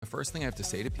first thing I have to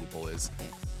say to people is,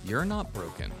 you're not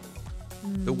broken.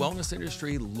 The wellness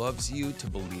industry loves you to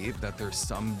believe that there's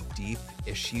some deep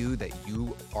issue that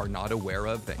you are not aware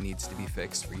of that needs to be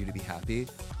fixed for you to be happy,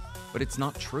 but it's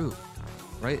not true,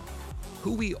 right?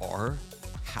 Who we are,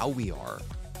 how we are,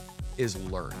 is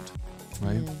learned,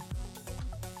 right?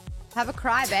 Have a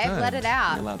cry, babe. Let it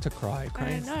out. You're allowed to cry.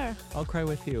 I know. I'll cry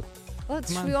with you.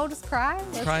 Should we all just cry?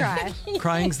 Let's cry.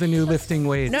 Crying's the new lifting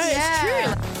weights. No, it's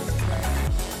true.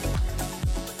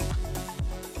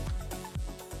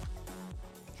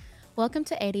 Welcome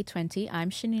to 80/20. I'm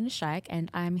Shanina Shaik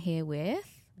and I'm here with...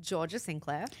 Georgia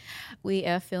Sinclair. We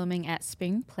are filming at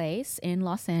Spring Place in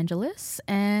Los Angeles,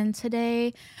 and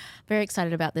today, very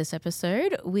excited about this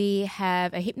episode. We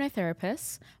have a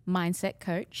hypnotherapist, mindset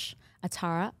coach,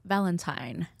 Atara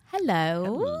Valentine.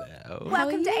 Hello. Hello.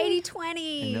 Welcome to you?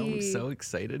 80/20. I know, I'm so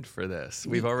excited for this.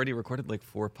 We've already recorded like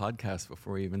 4 podcasts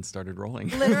before we even started rolling.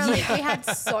 Literally, we had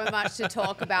so much to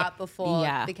talk about before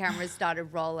Yeah. the cameras started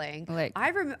rolling. Like-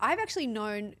 I've actually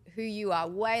known who you are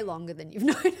way longer than you've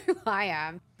known who I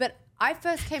am. But I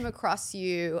first came across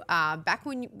you back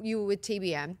when you were with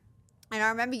TBM. And I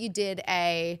remember you did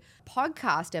a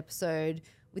podcast episode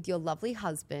with your lovely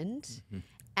husband. Mm-hmm.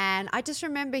 And I just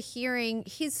remember hearing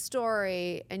his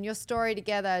story and your story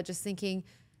together, just thinking,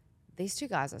 these two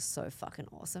guys are so fucking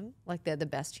awesome. Like, they're the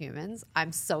best humans.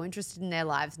 I'm so interested in their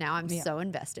lives now. I'm so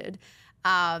invested.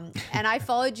 And I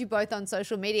followed you both on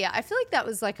social media. I feel like that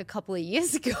was like a couple of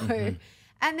years ago. Mm-hmm.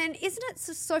 And then isn't it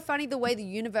so funny the way the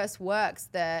universe works,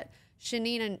 that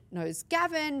Shanina knows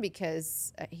Gavin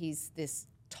because he's this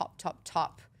top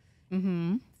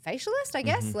facialist, I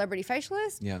guess, celebrity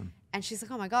facialist. Yeah. And she's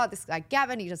like, oh my God, this guy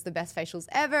Gavin, he does the best facials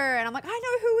ever. And I'm like, I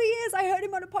know who he is. I heard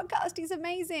him on a podcast. He's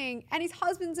amazing. And his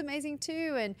husband's amazing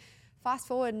too. And fast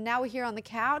forward, and now we're here on the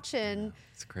couch and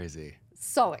It's crazy.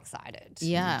 so excited.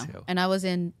 Yeah. Me too. And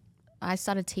I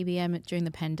started TBM during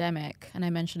the pandemic, and I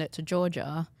mentioned it to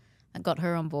Georgia. I got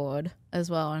her on board as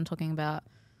well, and talking about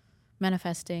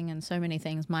manifesting and so many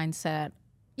things, mindset.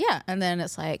 Yeah. And then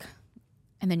it's like,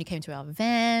 and then you came to our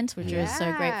event, which we're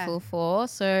so grateful for.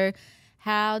 So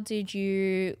how did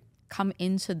you come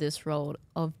into this role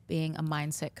of being a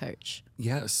mindset coach?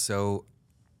 Yeah, so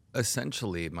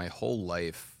essentially my whole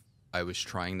life I was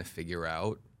trying to figure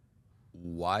out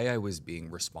why I was being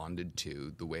responded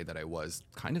to the way that I was,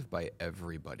 kind of by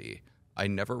everybody. I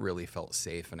never really felt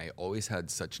safe, and I always had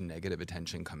such negative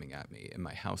attention coming at me in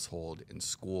my household, in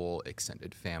school,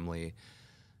 extended family.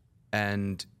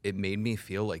 And it made me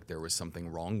feel like there was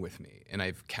something wrong with me. And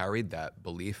I've carried that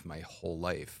belief my whole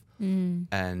life.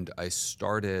 And I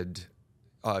started,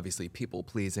 obviously,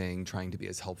 people-pleasing, trying to be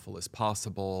as helpful as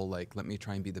possible. Like, let me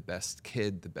try and be the best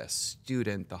kid, the best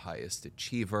student, the highest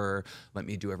achiever. Let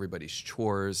me do everybody's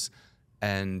chores.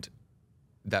 And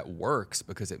that works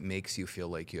because it makes you feel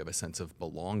like you have a sense of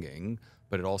belonging,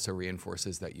 but it also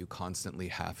reinforces that you constantly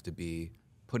have to be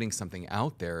putting something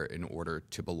out there in order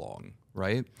to belong,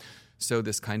 right? So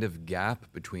this kind of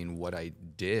gap between what I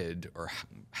did or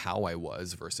how I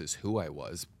was versus who I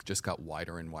was just got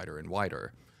wider and wider and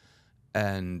wider.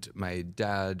 And my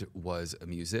dad was a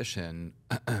musician,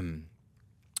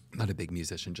 not a big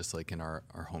musician, just like in our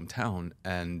hometown.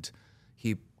 And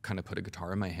he kind of put a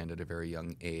guitar in my hand at a very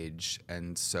young age.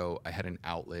 And so I had an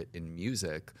outlet in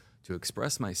music to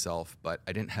express myself, but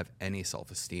I didn't have any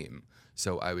self-esteem.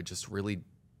 So I would just really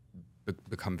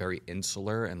become very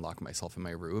insular and lock myself in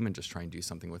my room and just try and do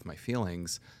something with my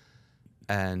feelings.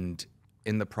 And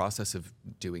in the process of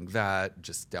doing that,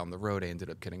 just down the road, I ended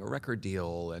up getting a record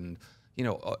deal. And, you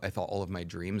know, I thought all of my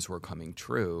dreams were coming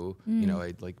true. You know,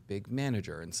 I'd like big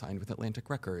manager and signed with Atlantic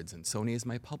Records, and Sony is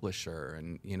my publisher.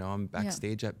 And, you know, I'm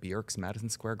backstage at Bjork's Madison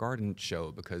Square Garden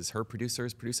show because her producer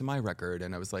is producing my record.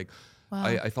 And I was like, wow.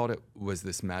 I thought it was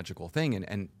this magical thing.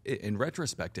 And in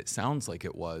retrospect, it sounds like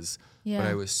it was, but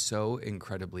I was so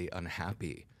incredibly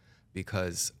unhappy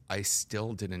because I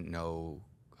still didn't know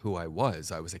who I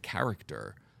was. I was a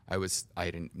character. I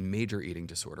had a major eating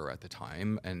disorder at the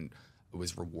time, and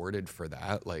was rewarded for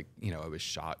that. Like, you know, I was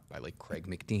shot by like Craig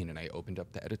McDean, and I opened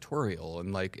up the editorial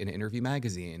and like an Interview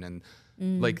magazine, and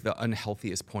like the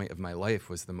unhealthiest point of my life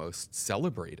was the most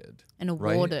celebrated And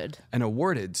awarded. Right? And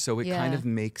awarded. So it kind of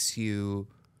makes you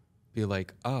be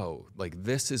like, oh, like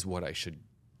this is what I should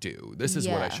do. This is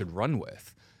what I should run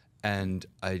with. And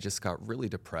I just got really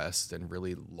depressed and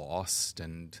really lost,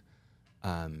 and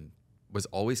was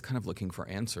always kind of looking for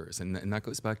answers. And that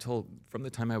goes back till from the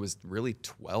time I was really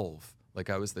 12. Like,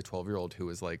 I was the 12-year-old who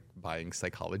was like buying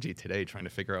Psychology Today, trying to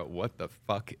figure out what the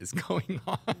fuck is going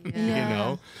on, you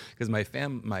know? Because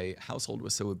my household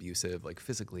was so abusive, like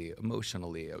physically,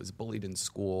 emotionally. I was bullied in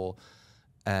school.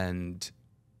 And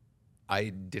I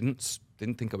didn't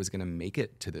think I was going to make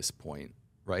it to this point,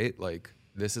 right? Like,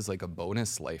 this is like a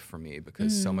bonus life for me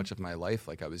because so much of my life,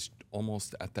 like I was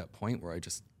almost at that point where I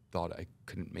just thought I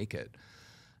couldn't make it.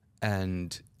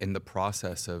 And in the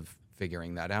process of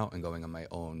figuring that out and going on my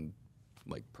own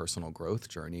like personal growth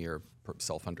journey or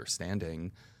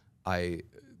self-understanding, I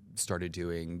started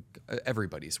doing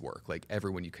everybody's work, like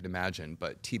everyone you could imagine.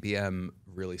 But TBM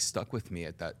really stuck with me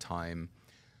at that time,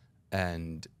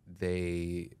 and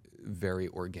they very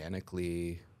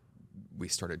organically, we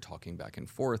started talking back and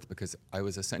forth because I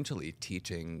was essentially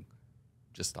teaching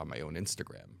just on my own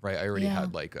Instagram, right? I already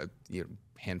had like a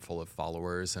handful of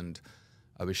followers, and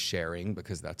I was sharing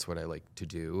because that's what I like to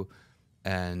do.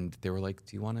 And they were like,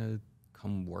 do you want to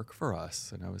come work for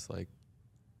us? And I was like,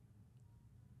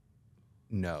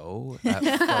 no, at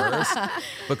first,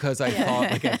 because I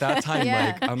thought like at that time,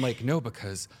 like, I'm like, no,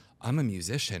 because I'm a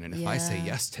musician. And if I say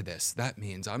yes to this, that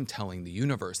means I'm telling the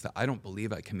universe that I don't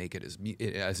believe I can make it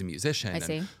as a musician. I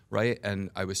see. Right.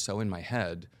 And I was so in my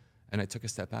head, and I took a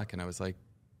step back and I was like,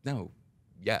 no,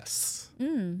 yes.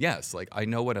 Yes. Like, I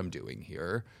know what I'm doing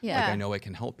here. Yeah. Like, I know I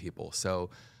can help people. So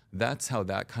that's how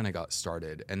that kind of got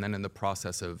started. And then in the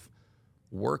process of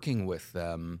working with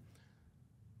them,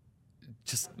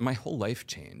 just my whole life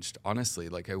changed, honestly.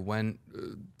 Like, I went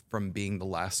from being the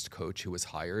last coach who was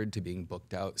hired to being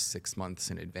booked out 6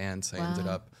 months in advance. I ended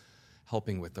up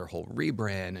helping with their whole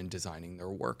rebrand and designing their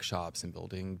workshops and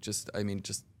building just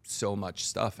so much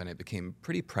stuff. And it became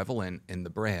pretty prevalent in the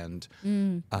brand.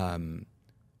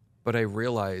 But I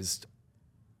realized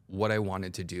what I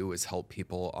wanted to do is help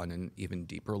people on an even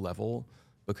deeper level,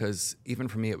 because even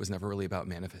for me, it was never really about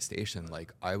manifestation.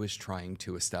 Like, I was trying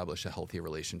to establish a healthy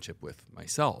relationship with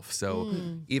myself. So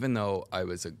even though I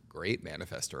was a great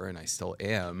manifester, and I still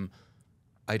am,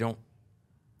 I don't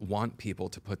want people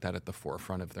to put that at the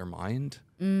forefront of their mind.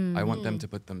 I want them to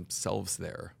put themselves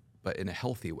there, but in a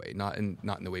healthy way, not in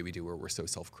the way we do where we're so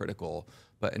self-critical,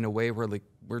 but in a way where like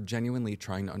we're genuinely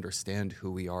trying to understand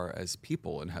who we are as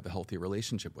people and have a healthy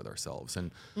relationship with ourselves.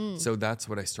 And so that's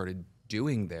what I started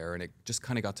doing there. And it just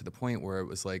kind of got to the point where it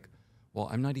was like, well,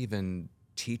 I'm not even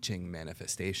teaching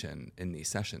manifestation in these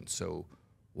sessions, so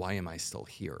why am I still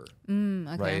here?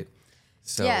 Okay. Right?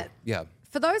 So, yeah.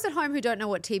 For those at home who don't know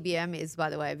what TBM is, by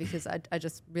the way, because I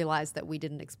just realized that we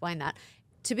didn't explain that,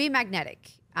 to be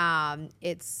magnetic,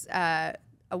 it's a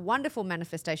wonderful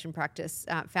manifestation practice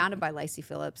founded by Lacey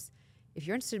Phillips. If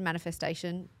you're interested in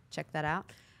manifestation, check that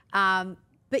out.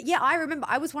 But yeah, I remember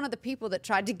I was one of the people that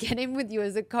tried to get in with you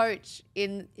as a coach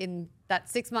in that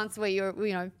 6 months where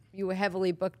you were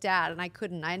heavily booked out, and I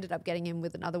couldn't. I ended up getting in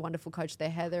with another wonderful coach there,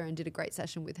 Heather, and did a great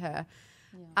session with her.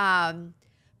 Yeah.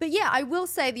 But yeah, I will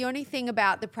say the only thing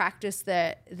about the practice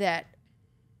that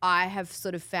I have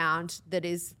sort of found that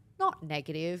is not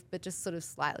negative, but just sort of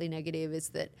slightly negative, is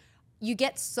that you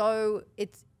get so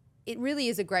it really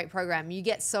is a great program. You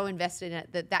get so invested in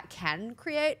it that can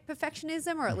create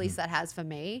perfectionism, or at least that has for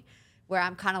me, where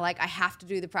I'm kind of like, I have to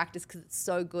do the practice because it's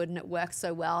so good and it works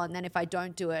so well. And then if I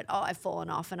don't do it, I've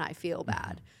fallen off and I feel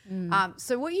bad.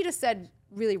 So what you just said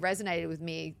really resonated with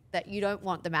me, that you don't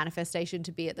want the manifestation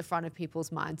to be at the front of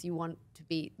people's minds. You want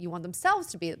themselves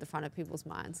to be at the front of people's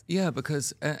minds. Yeah,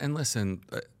 because, and listen,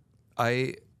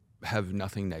 I have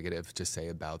nothing negative to say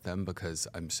about them because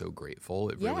I'm so grateful.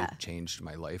 It really changed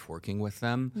my life working with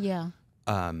them. Yeah.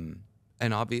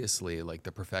 And obviously, like,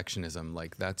 the perfectionism,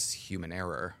 like, that's human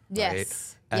error,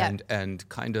 Yes. right? And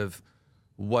kind of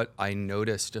what I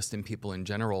notice just in people in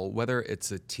general, whether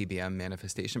it's a TBM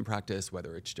manifestation practice,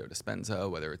 whether it's Joe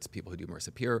Dispenza, whether it's people who do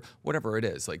Marissa Peer, whatever it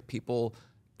is, like, people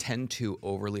tend to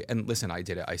overly, and listen, I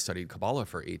did it. I studied Kabbalah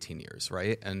for 18 years,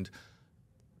 right? And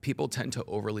people tend to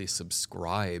overly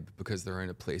subscribe because they're in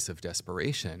a place of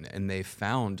desperation, and they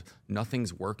found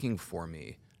nothing's working for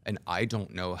me, and I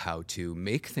don't know how to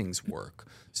make things work.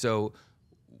 So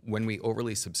when we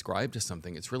overly subscribe to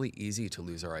something, it's really easy to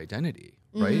lose our identity,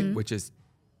 right? Which is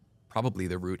probably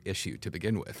the root issue to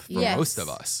begin with for most of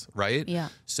us, right? Yeah.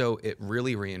 So it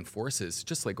really reinforces,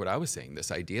 just like what I was saying,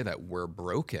 this idea that we're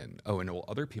broken. Oh, and well,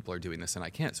 other people are doing this and I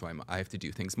can't, so I have to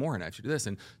do things more and I have to do this.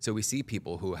 And so we see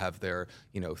people who have their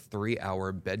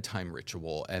 3-hour bedtime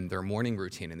ritual and their morning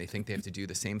routine, and they think they have to do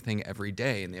the same thing every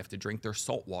day, and they have to drink their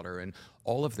salt water and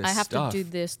all of this stuff. I have to do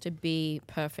this to be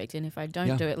perfect, and if I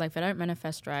don't do it, like if I don't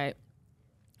manifest right,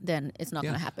 then it's not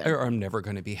going to happen. Or I'm never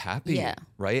going to be happy,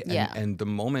 right? Yeah. And the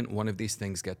moment one of these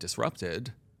things get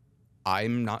disrupted,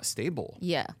 I'm not stable.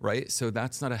 Yeah. Right? So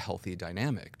that's not a healthy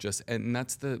dynamic. And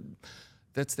that's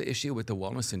that's the issue with the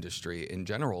wellness industry in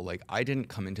general. Like, I didn't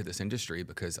come into this industry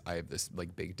because I have this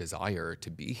like big desire to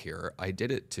be here. I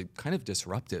did it to kind of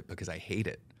disrupt it because I hate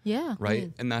it. Yeah.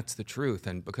 Right. And that's the truth.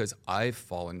 And because I've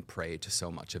fallen prey to so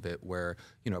much of it where,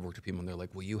 I've worked with people and they're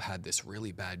like, well, you had this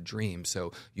really bad dream,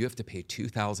 so you have to pay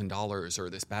 $2,000 or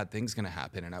this bad thing's going to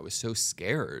happen. And I was so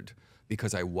scared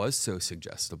because I was so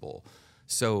suggestible.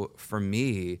 So for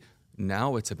me,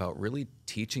 now it's about really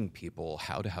teaching people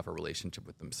how to have a relationship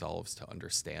with themselves, to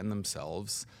understand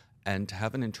themselves, and to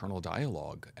have an internal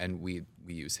dialogue. And we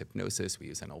use hypnosis, we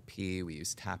use NLP, we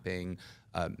use tapping,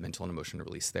 mental and emotional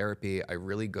release therapy. I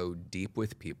really go deep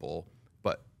with people,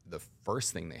 but the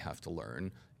first thing they have to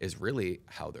learn is really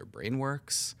how their brain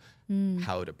works,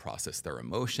 how to process their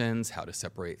emotions, how to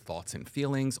separate thoughts and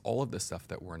feelings, all of the stuff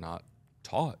that we're not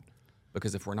taught.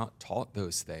 Because if we're not taught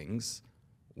those things,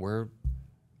 we're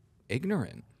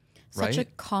ignorant, right? Such a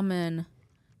common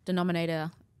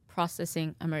denominator,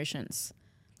 processing emotions.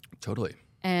 Totally.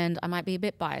 And I might be a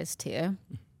bit biased here.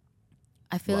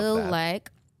 I feel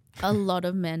like a lot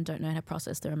of men don't know how to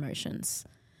process their emotions.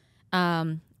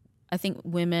 I think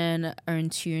women are in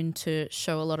tune to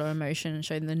show a lot of emotion and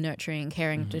show the nurturing and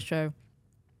caring to show,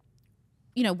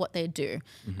 what they do.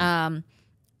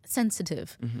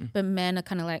 Sensitive. But men are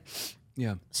kind of like,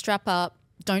 strap up,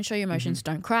 don't show your emotions,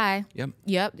 don't cry. Yep,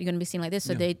 you're going to be seen like this.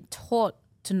 So they're taught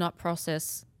to not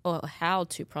process or how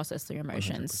to process their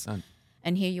emotions. 100%.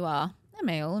 And here you are, a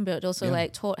male, but also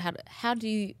like taught how do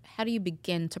you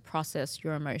begin to process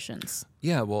your emotions?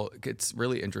 Yeah, well, it's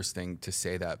really interesting to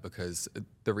say that because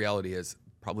the reality is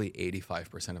probably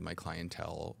 85% of my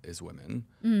clientele is women.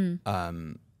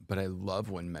 But I love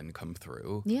when men come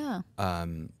through. Yeah.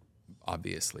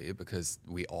 Obviously, because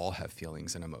we all have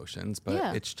feelings and emotions,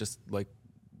 but it's just like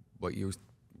what you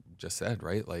just said,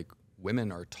 right? Like,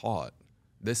 women are taught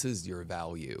this is your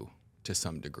value to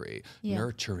some degree,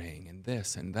 nurturing and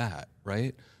this and that,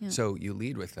 right? Yeah. So you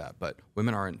lead with that, but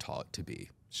women aren't taught to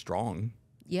be strong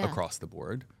across the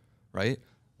board, right?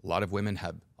 A lot of women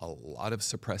have a lot of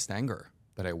suppressed anger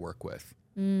that I work with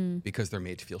because they're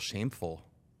made to feel shameful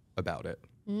about it,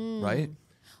 right?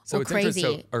 So or it's crazy.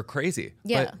 interesting. Or crazy.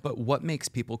 Yeah. But what makes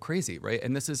people crazy, right?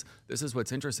 And this is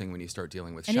what's interesting when you start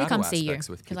dealing with and shadow you come aspects see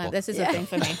you, with people. Like, this is a thing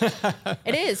for me.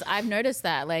 It is. I've noticed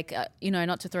that. Like,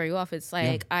 not to throw you off. It's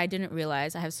like I didn't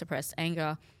realize I have suppressed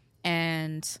anger,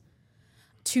 and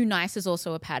too nice is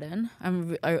also a pattern.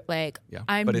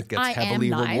 But it gets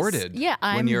heavily rewarded. Yeah,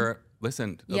 when you're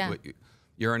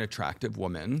you're an attractive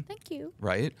woman. Thank you.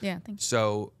 Right? Yeah, thank you.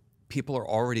 So people are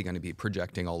already going to be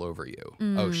projecting all over you.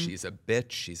 Oh, she's a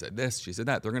bitch. She's a this. She's a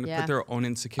that. They're going to put their own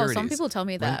insecurities. Some people tell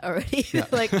me that already.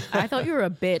 Like, I thought you were a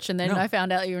bitch, and then I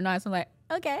found out you were nice. I'm like,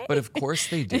 okay. But of course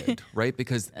they did, right?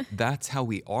 Because that's how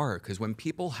we are. Because when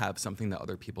people have something that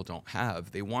other people don't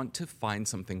have, they want to find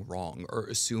something wrong or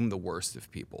assume the worst of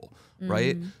people,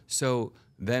 right? So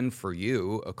then for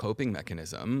you, a coping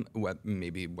mechanism,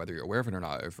 maybe whether you're aware of it or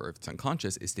not, or if it's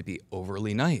unconscious, is to be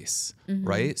overly nice,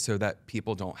 right? So that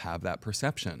people don't have that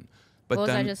perception. But what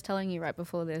was I just telling you right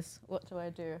before this? What do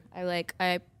I do?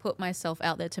 I put myself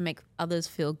out there to make others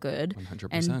feel good 100%.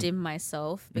 and dim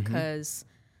myself because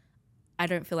I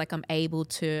don't feel like I'm able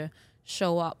to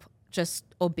show up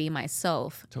or be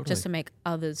myself just to make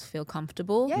others feel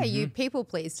comfortable. Yeah, you people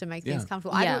please to make things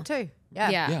comfortable. I do it too.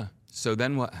 Yeah. So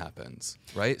then what happens,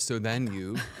 right? So then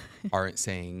you aren't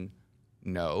saying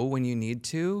no when you need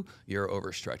to. You're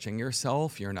overstretching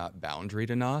yourself. You're not boundaried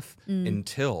enough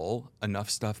until enough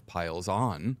stuff piles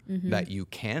on that you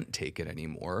can't take it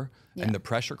anymore. And the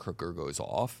pressure cooker goes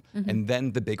off. And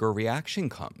then the bigger reaction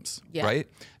comes, right?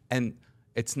 And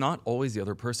it's not always the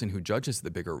other person who judges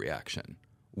the bigger reaction.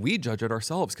 We judge it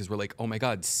ourselves because we're like, oh my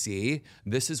God, see,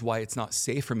 this is why it's not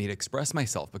safe for me to express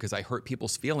myself because I hurt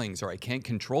people's feelings or I can't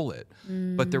control it.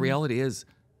 But the reality is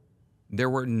there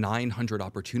were 900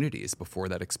 opportunities before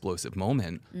that explosive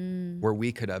moment where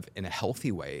we could have, in a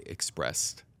healthy way,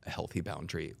 expressed a healthy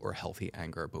boundary or healthy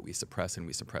anger, but we suppress and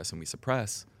we suppress and we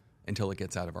suppress until it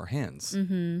gets out of our hands,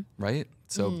 right?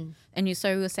 So, and you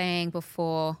were saying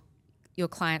before, your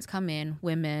clients come in,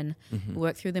 women,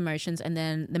 work through the emotions, and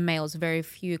then the males, very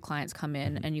few clients come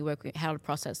in and you work with how to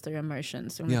process their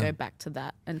emotions. And we go back to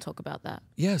that and talk about that.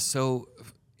 Yeah, so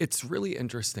it's really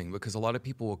interesting because a lot of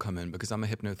people will come in because I'm a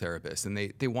hypnotherapist and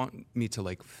they want me to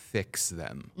like fix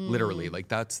them, literally, like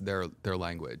that's their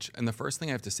language. And the first thing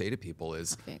I have to say to people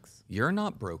is, you're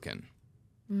not broken.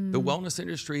 The wellness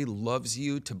industry loves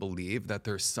you to believe that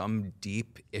there's some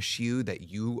deep issue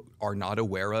that you are not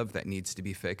aware of that needs to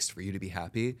be fixed for you to be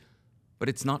happy, but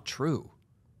it's not true,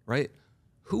 right?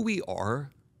 Who we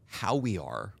are, how we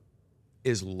are,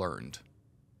 is learned.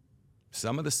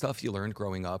 some of the stuff you learned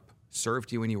growing up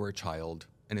served you when you were a child,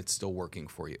 and it's still working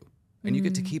for you. And you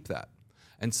get to keep that.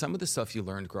 And some of the stuff you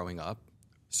learned growing up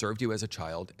served you as a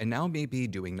child, and now may be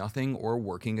doing nothing or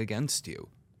working against you.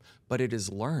 But it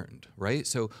is learned, right?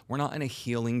 So we're not in a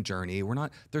healing journey.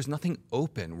 There's nothing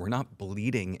open. We're not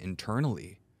bleeding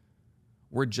internally.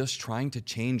 We're just trying to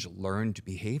change learned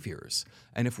behaviors.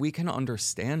 And if we can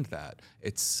understand that,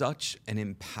 it's such an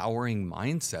empowering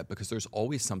mindset because there's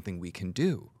always something we can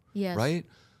do, Yes. right?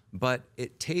 But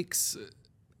it takes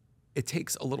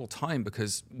a little time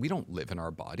because we don't live in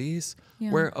our bodies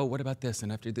where, oh, what about this?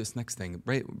 And after this next thing,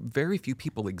 right? Very few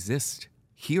people exist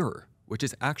here, which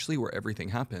is actually where everything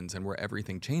happens and where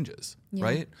everything changes,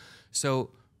 right?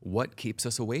 So what keeps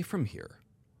us away from here?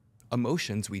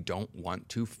 Emotions we don't want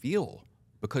to feel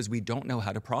because we don't know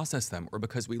how to process them or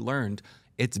because we learned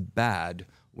it's bad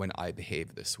when I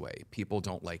behave this way. People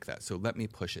don't like that, so let me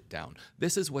push it down.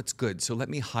 This is what's good, so let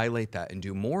me highlight that and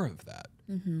do more of that.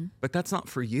 But that's not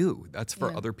for you. That's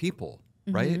for other people,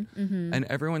 right? And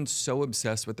everyone's so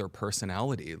obsessed with their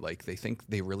personality. Like they think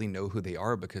they really know who they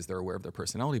are because they're aware of their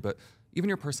personality. But even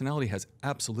your personality has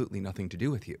absolutely nothing to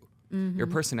do with you. Your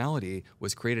personality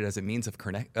was created as a means of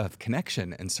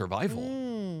connection and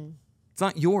survival. It's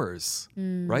not yours,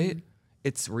 right?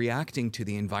 It's reacting to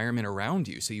the environment around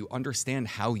you. So you understand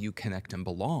how you connect and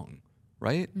belong,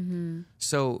 right?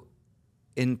 So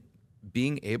in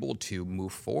being able to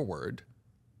move forward,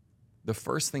 the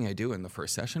first thing I do in the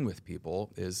first session with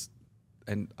people is,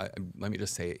 let me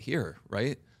just say it here,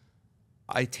 right?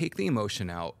 I take the emotion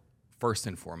out first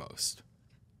and foremost,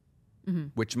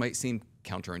 which might seem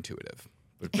counterintuitive,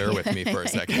 but bear with me for a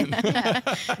second.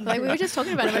 Like we were just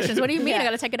talking about emotions. What do you mean? I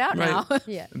got to take it out now.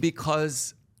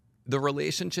 Because the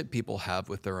relationship people have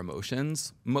with their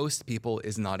emotions, most people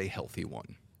is not a healthy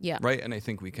one. Right? And I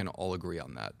think we can all agree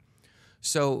on that.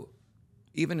 So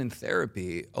even in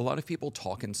therapy, a lot of people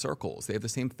talk in circles. They have the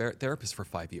same therapist for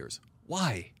 5 years.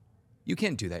 Why? You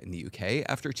can't do that in the UK.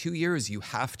 After 2 years, you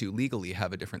have to legally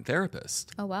have a different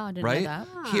therapist. Oh, wow. I didn't right? know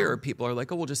that. Here, people are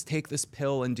like, oh, we'll just take this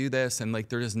pill and do this. And like,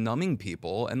 they're just numbing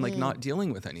people and like not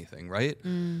dealing with anything, right?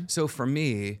 So for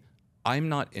me, I'm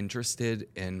not interested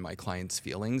in my clients'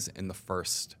 feelings in the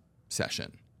first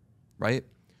session, right?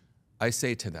 I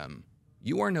say to them,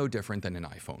 you are no different than an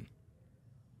iPhone.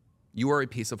 You are a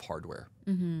piece of hardware,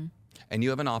 and you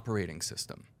have an operating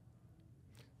system.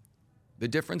 The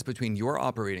difference between your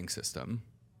operating system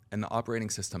and the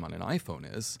operating system on an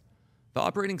iPhone is the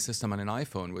operating system on an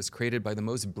iPhone was created by the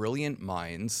most brilliant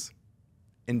minds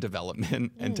in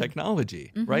development and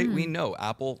technology, right? We know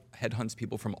Apple headhunts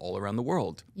people from all around the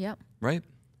world, right?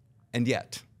 And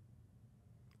yet,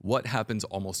 what happens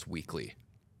almost weekly?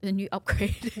 Then you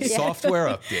upgrade. Software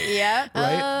update.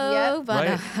 Right? Oh,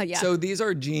 but, Right? So these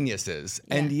are geniuses.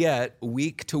 And yet,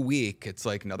 week to week, it's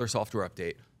like another software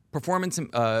update. Performance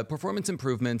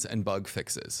improvements and bug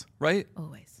fixes, right?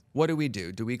 Always. What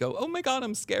do? Do we go, oh my God,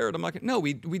 I'm scared. I'm not gonna. No,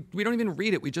 we don't even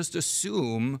read it. We just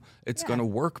assume it's going to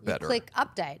work better. Click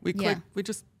update. We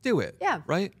just do it. Yeah.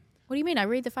 Right? What do you mean? I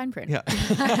read the fine print. Yeah.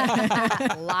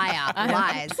 Liar.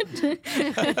 Lies.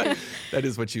 That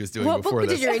is what she was doing What before book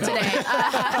this. did you read today?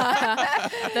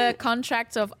 The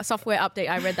contract of software update.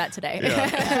 I read that today.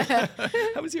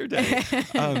 How was your day?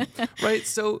 Right?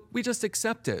 So we just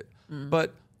accept it.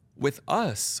 But with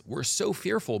us, we're so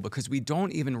fearful because we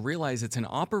don't even realize it's an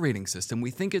operating system.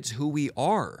 We think it's who we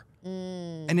are.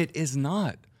 And it is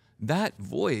not. That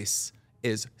voice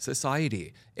is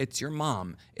society. It's your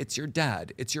mom. It's your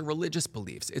dad. It's your religious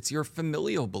beliefs. It's your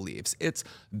familial beliefs. It's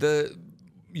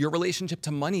your relationship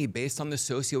to money based on the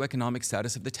socioeconomic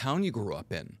status of the town you grew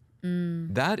up in.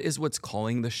 That is what's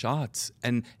calling the shots.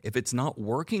 And if it's not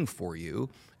working for you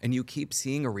and you keep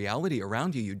seeing a reality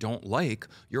around you don't like,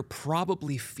 you're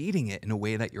probably feeding it in a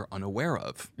way that you're unaware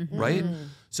of, right?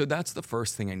 So that's the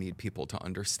first thing I need people to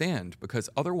understand, because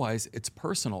otherwise it's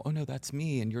personal. Oh no, that's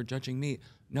me and you're judging me.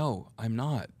 No, I'm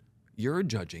not. You're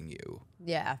judging you.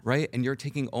 Yeah. Right? And you're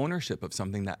taking ownership of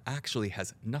something that actually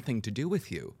has nothing to do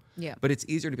with you. Yeah. But it's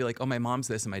easier to be like, oh, my mom's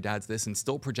this and my dad's this, and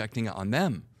still projecting it on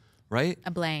them. Right?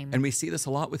 A blame. And we see this a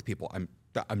lot with people.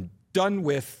 I'm done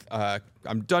with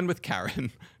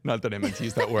Karen. Not that I meant to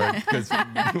use that word because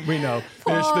we know.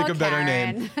 They should think a better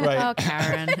name. Right? Oh,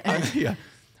 Karen.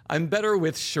 I'm better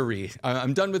with Charisse.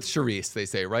 I'm done with Charisse, they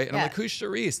say, right? And I'm Yeah. like, who's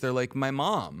Charisse? They're like, my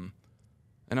mom.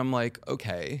 And I'm like,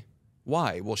 okay,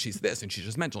 why? Well, she's this and she's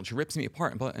just mental and she rips me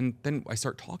apart. And then I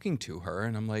start talking to her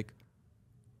and I'm like,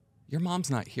 your mom's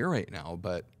not here right now,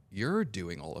 but you're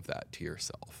doing all of that to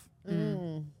yourself.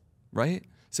 Right?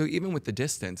 So even with the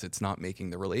distance, it's not making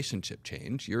the relationship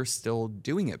change. You're still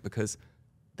doing it because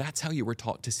that's how you were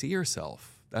taught to see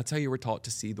yourself. That's how you were taught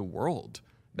to see the world.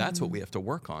 That's what we have to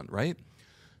work on, right?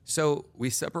 So we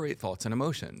separate thoughts and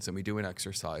emotions, and we do an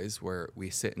exercise where we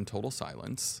sit in total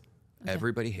silence. Okay.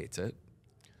 Everybody hates it.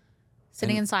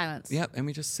 Sitting in silence. Yeah, and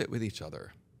we just sit with each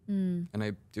other. And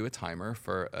I do a timer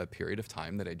for a period of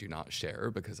time that I do not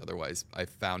share, because otherwise I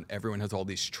found everyone has all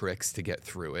these tricks to get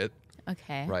through it.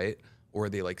 Okay. Right? Or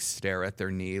they like stare at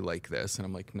their knee like this. And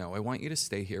I'm like, no, I want you to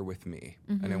stay here with me.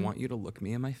 And I want you to look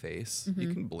me in my face.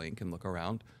 You can blink and look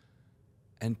around.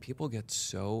 And people get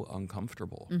so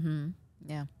uncomfortable.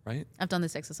 Yeah. Right? I've done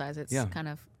this exercise. It's kind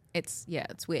of, it's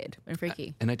weird and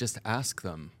freaky. And I just ask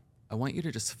them, I want you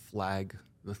to just flag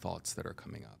the thoughts that are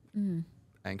coming up.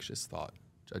 Anxious thought,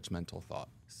 judgmental thought,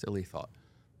 silly thought.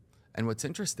 And what's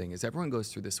interesting is everyone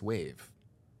goes through this wave.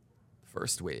 The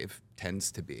first wave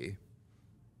tends to be,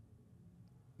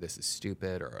 this is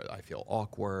stupid, or I feel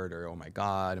awkward, or oh my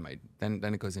God, then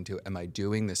it goes into, am I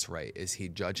doing this right? Is he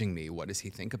judging me? What does he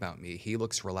think about me? He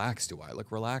looks relaxed. Do I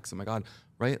look relaxed? Oh my God,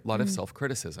 right? A lot of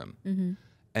self-criticism.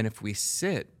 And if we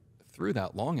sit through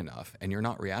that long enough and you're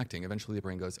not reacting, eventually the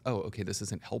brain goes, oh, okay, this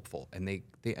isn't helpful. And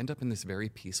they end up in this very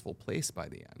peaceful place by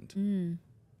the end.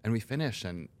 And we finish,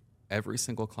 and every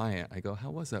single client, I go, how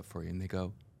was that for you? And they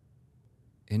go,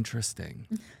 interesting.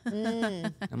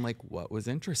 I'm like, what was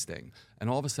interesting? And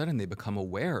all of a sudden they become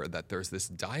aware that there's this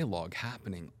dialogue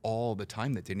happening all the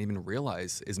time that they didn't even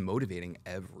realize is motivating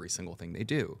every single thing they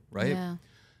do, right? Yeah.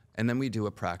 And then we do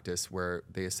a practice where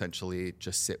they essentially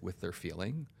just sit with their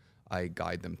feeling. I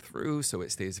guide them through so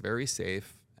it stays very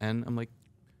safe. And I'm like,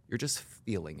 you're just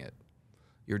feeling it.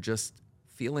 You're just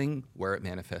feeling where it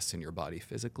manifests in your body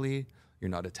physically. You're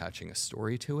not attaching a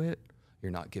story to it.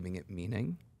 You're not giving it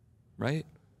meaning, right?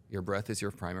 Your breath is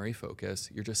your primary focus.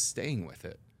 You're just staying with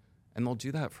it. And they'll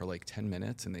do that for like 10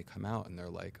 minutes and they come out and they're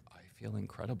like, I feel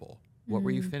incredible. What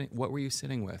were you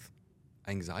sitting with?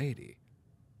 Anxiety.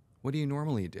 What do you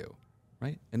normally do,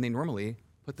 right? And they normally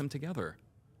put them together,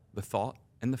 the thought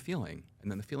and the feeling. And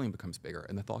then the feeling becomes bigger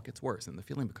and the thought gets worse and the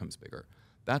feeling becomes bigger.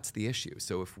 That's the issue.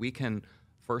 So if we can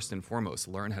first and foremost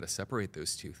learn how to separate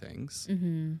those two things,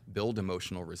 build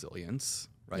emotional resilience,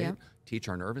 right? Yep. Teach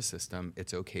our nervous system,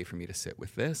 it's okay for me to sit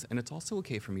with this, and it's also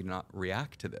okay for me to not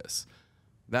react to this.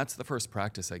 That's the first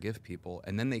practice I give people,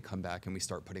 and then they come back and we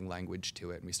start putting language to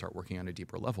it and we start working on a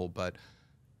deeper level. But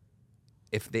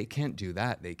if they can't do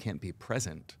that, they can't be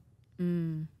present.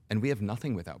 And we have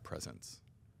nothing without presence,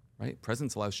 right?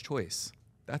 Presence allows choice.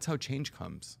 That's how change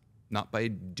comes. Not by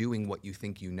doing what you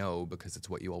think you know because it's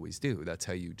what you always do. That's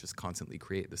how you just constantly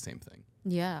create the same thing.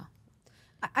 Yeah.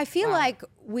 I feel like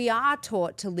we are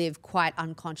taught to live quite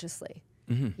unconsciously.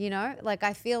 You know, like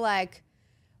I feel like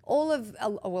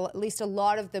well, at least a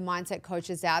lot of the mindset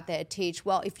coaches out there teach,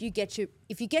 well, if you get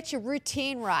your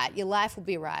routine right, your life will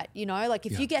be right. You know, like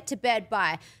if you get to bed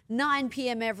by 9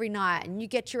 p.m. every night and you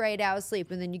get your 8 hours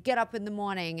sleep and then you get up in the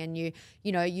morning and you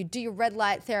do your red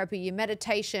light therapy, your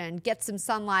meditation, get some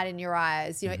sunlight in your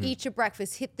eyes, eat your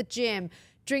breakfast, hit the gym,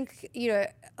 drink,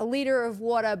 a liter of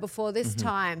water before this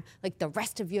time, like the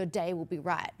rest of your day will be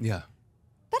right. Yeah.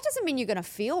 That doesn't mean you're going to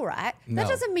feel right. No. That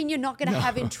doesn't mean you're not going to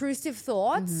have intrusive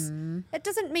thoughts. It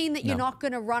doesn't mean that you're not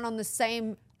going to run on the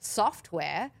same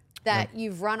software that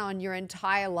you've run on your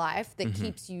entire life that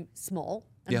keeps you small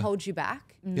and holds you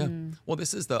back. Yeah. Well,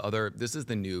 this is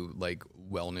the new like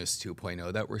wellness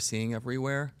 2.0 that we're seeing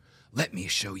everywhere. Let me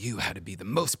show you how to be the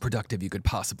most productive you could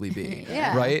possibly be.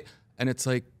 Right? And it's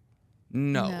like,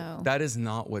 no, that is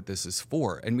not what this is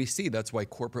for. And we see that's why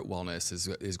corporate wellness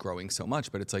is growing so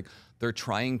much. But it's like they're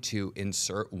trying to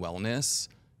insert wellness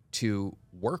to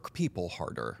work people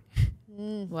harder.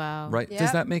 Wow. Right? Yep.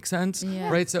 Does that make sense? Yeah.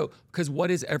 Right? So, because what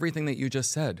is everything that you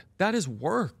just said? That is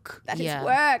work. That is Yeah.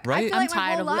 work. Right? I feel I'm like my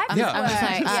tired whole of life I'm, is I'm just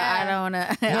work. like, I don't want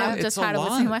to. I'm it's just a tired of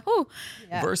lot. listening. Like, oh,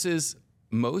 Versus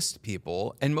most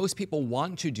people, and most people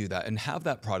want to do that and have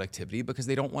that productivity because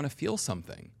they don't want to feel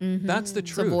something. That's the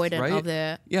truth, avoidant right? of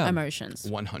their emotions.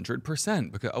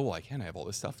 100%. Because, I can't have all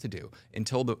this stuff to do.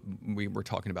 Until we were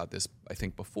talking about this, I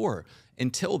think, before.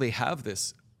 Until they have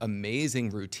this amazing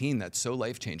routine that's so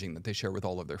life-changing that they share with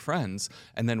all of their friends,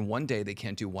 and then one day they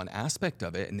can't do one aspect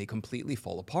of it and they completely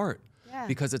fall apart.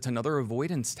 Because it's another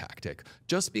avoidance tactic.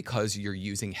 Just because you're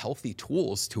using healthy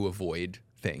tools to avoid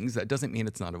things, that doesn't mean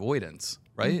it's not avoidance,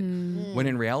 right? When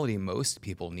in reality, most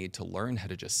people need to learn how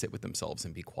to just sit with themselves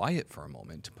and be quiet for a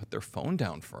moment, to put their phone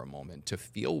down for a moment, to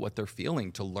feel what they're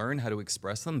feeling, to learn how to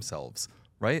express themselves,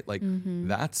 right? Like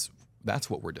that's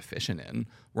what we're deficient in.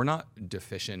 We're not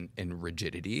deficient in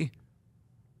rigidity.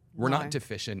 We're not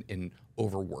deficient in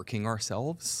overworking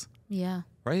ourselves. Yeah.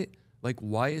 Right? Like,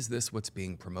 why is this what's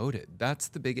being promoted? That's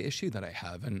the big issue that I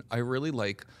have. And I really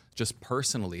like, just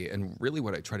personally, and really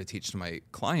what I try to teach to my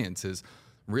clients is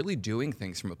really doing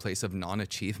things from a place of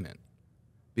non-achievement.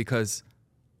 Because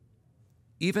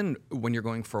even when you're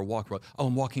going for a walk, oh,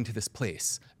 I'm walking to this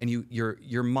place, and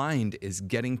your mind is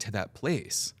getting to that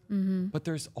place. But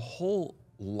there's a whole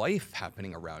life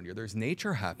happening around you. There's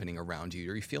nature happening around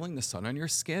you. Are you feeling the sun on your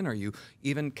skin? Are you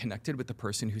even connected with the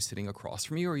person who's sitting across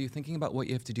from you? Or are you thinking about what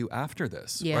you have to do after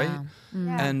this, right?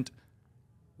 Yeah. And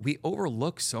we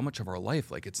overlook so much of our life.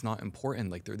 Like, it's not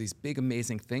important. Like, there are these big,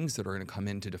 amazing things that are going to come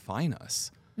in to define us.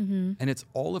 And it's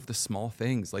all of the small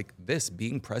things, like this,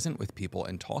 being present with people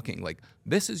and talking. Like,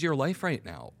 this is your life right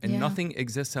now, and nothing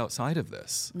exists outside of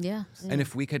this. Yeah. And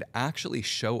if we could actually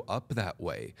show up that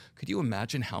way, could you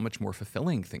imagine how much more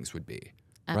fulfilling things would be?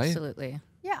 Right? Absolutely.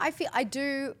 Yeah, I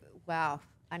do. Wow.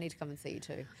 I need to come and see you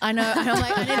too. I know. I'm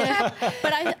like, I need to,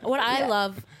 but I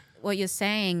love what you're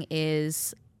saying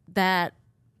is that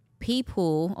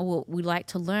people, or what we like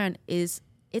to learn is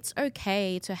it's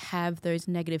okay to have those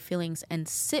negative feelings and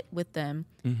sit with them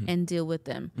and deal with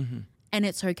them. And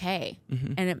it's okay.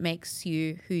 And it makes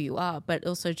you who you are. But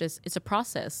also just, it's a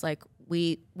process. Like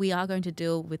we are going to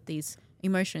deal with these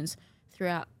emotions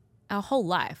throughout our whole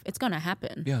life. It's going to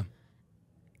happen. Yeah.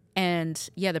 And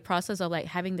yeah, the process of like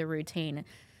having the routine,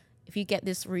 if you get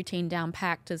this routine down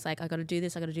packed, it's like, I got to do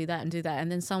this, I got to do that and do that. And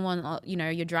then someone,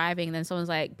 you're driving and then someone's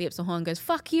like beeps the horn and goes,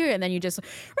 fuck you. And then you just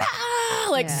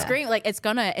scream, like it's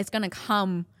going to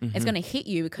come, it's going to hit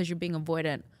you because you're being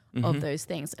avoidant of those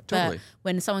things. Totally. But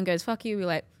when someone goes, fuck you, you're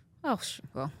like, oh,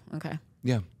 well, okay.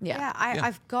 Yeah. Yeah,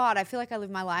 I feel like I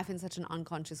live my life in such an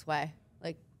unconscious way,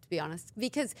 like, to be honest,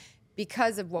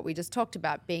 because of what we just talked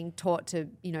about, being taught to,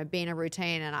 be in a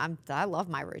routine. And I love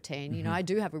my routine. I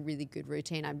do have a really good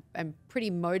routine. I'm pretty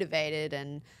motivated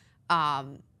and,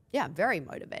 very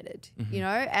motivated,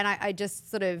 and I just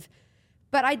sort of,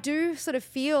 but I do sort of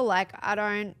feel like I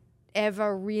don't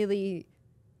ever really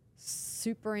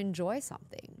super enjoy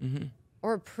something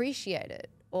or appreciate it,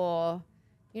 or,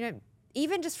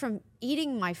 even just from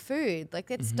eating my food, like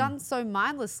it's done so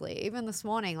mindlessly. Even this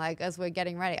morning, like as we're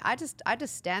getting ready, I just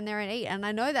stand there and eat, and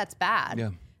I know that's bad.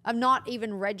 Yeah. I'm not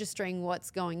even registering what's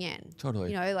going in.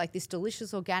 Totally. Like this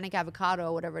delicious organic avocado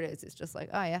or whatever it is. It's just like,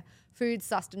 oh yeah, food,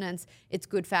 sustenance, it's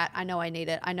good fat. I know I need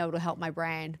it. I know it'll help my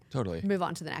brain. Totally. Move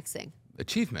on to the next thing.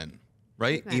 Achievement,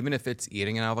 right? Even if it's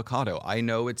eating an avocado, I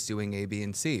know it's doing A, B,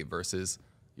 and C versus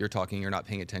you're not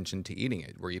paying attention to eating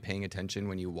it. Were you paying attention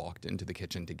when you walked into the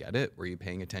kitchen to get it? Were you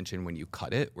paying attention when you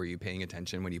cut it? Were you paying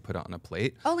attention when you put it on a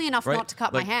plate? Only enough not to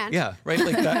cut my hand. Yeah, right?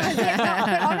 Like that.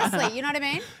 But honestly, you know what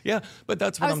I mean? Yeah, but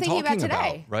that's what I was I'm thinking talking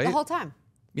about today, right? the whole time.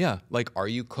 Yeah, like, are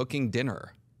you cooking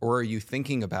dinner? Or are you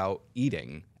thinking about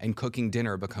eating, and cooking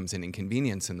dinner becomes an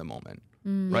inconvenience in the moment,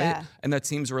 right? Yeah. And that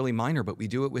seems really minor, but we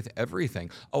do it with everything.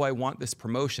 Oh, I want this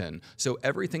promotion. So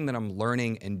everything that I'm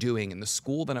learning and doing, and the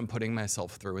school that I'm putting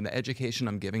myself through, and the education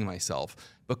I'm giving myself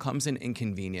becomes an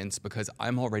inconvenience because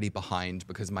I'm already behind,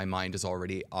 because my mind is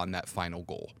already on that final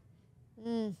goal.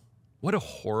 What a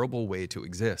horrible way to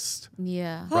exist,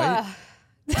 Yeah. right?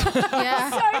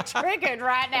 Yeah. So triggered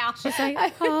right now. She's like,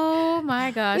 oh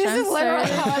my gosh, This I'm is literally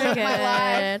so how I live my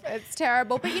life. triggered. It's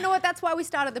terrible. But you know what? That's why we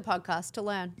started the podcast, to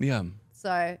learn. Yeah.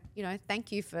 So,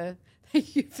 thank you for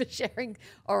sharing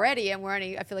already. And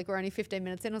I feel like we're only 15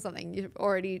 minutes in or something. You've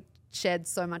already shared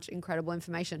so much incredible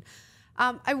information.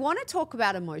 I want to talk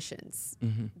about emotions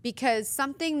because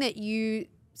something that you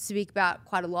speak about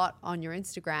quite a lot on your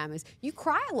Instagram is you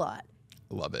cry a lot.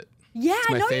 Love it. Yeah, It's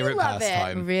I my know favorite you love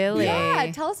pastime. it. Really?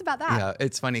 Yeah, tell us about that. Yeah,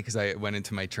 it's funny because I went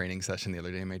into my training session the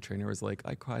other day and my trainer was like,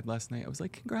 I cried last night. I was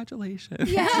like, congratulations.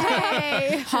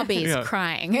 Yay. Hobbies, Yeah.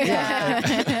 crying.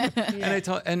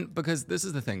 And because this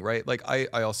is the thing, right? Like I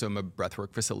also am a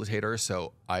breathwork facilitator,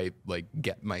 so I like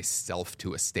get myself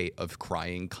to a state of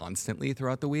crying constantly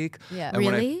throughout the week. Yeah. And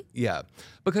when Really? Yeah.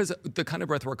 Because the kind of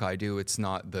breathwork I do, it's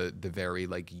not the very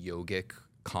like yogic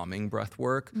calming breath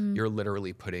work. You're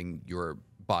literally putting your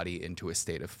body into a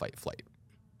state of fight flight,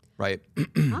 right?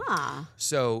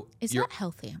 So Is you're, that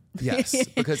healthy? yes,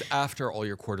 because after all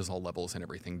your cortisol levels and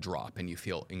everything drop and you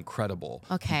feel incredible.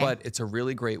 Okay. But it's a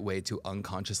really great way to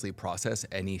unconsciously process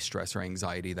any stress or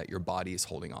anxiety that your body is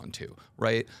holding on to,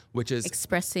 right? Which is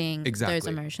Expressing those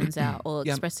Exactly. emotions out or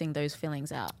Yeah. expressing those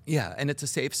feelings out. yeah, and it's a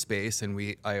safe space, and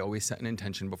I always set an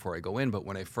intention before I go in. But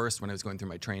when I was going through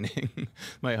my training,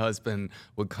 my husband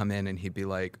would come in and he'd be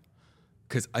like,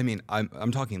 because I mean,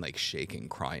 I'm talking like shaking,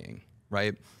 crying,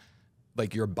 right?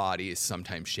 Like your body is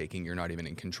sometimes shaking, you're not even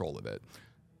in control of it.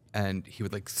 And he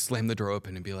would like slam the door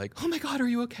open and be like, "Oh my God, are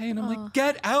you okay?" And I'm like,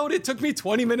 "Get out. It took me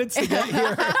 20 minutes to get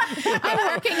here." I'm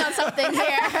working on something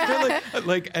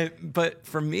here. But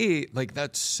for me, like,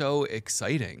 that's so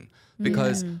exciting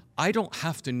because I don't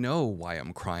have to know why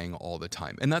I'm crying all the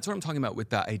time. And that's what I'm talking about with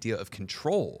that idea of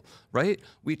control, right?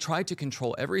 We try to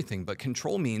control everything, but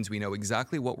control means we know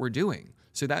exactly what we're doing.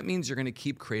 So that means you're going to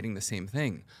keep creating the same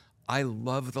thing. I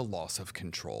love the loss of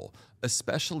control,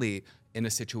 especially in a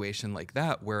situation like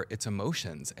that where it's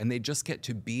emotions and they just get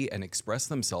to be and express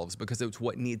themselves because it's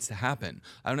what needs to happen.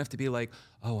 I don't have to be like,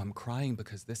 "Oh, I'm crying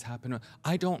because this happened."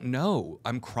 I don't know.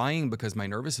 I'm crying because my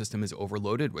nervous system is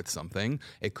overloaded with something.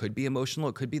 It could be emotional.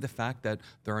 It could be the fact that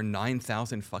there are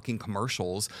 9,000 fucking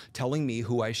commercials telling me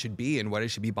who I should be and what I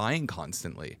should be buying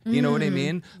constantly. You know what I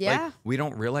mean? Yeah. Like, we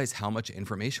don't realize how much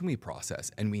information we process,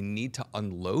 and we need to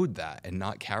unload that and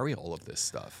not carry all of this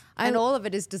stuff. And all of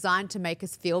it is designed to make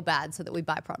us feel bad so that we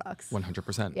buy products.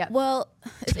 100%. Yeah. Well,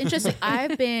 it's interesting.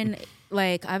 I've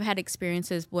had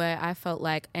experiences where I felt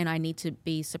like, and I need to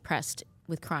be suppressed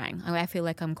with crying. I feel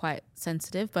like I'm quite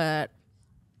sensitive, but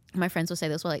my friends will say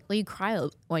this, well, you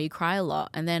cry a lot.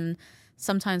 And then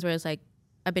sometimes where it's like,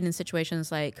 I've been in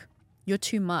situations like, you're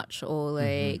too much, or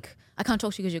like, I can't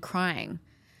talk to you because you're crying.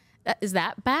 Is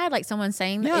that bad? Like someone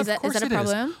saying, Yeah, is that a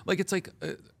problem? Like, it's like,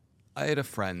 I had a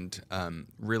friend,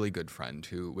 really good friend,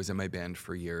 who was in my band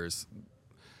for years,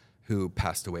 who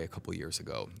passed away a couple years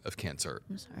ago of cancer.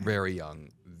 I'm sorry. Very young,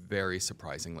 very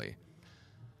surprisingly.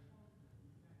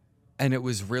 And it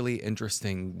was really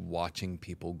interesting watching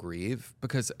people grieve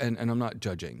because, and I'm not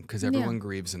judging, because everyone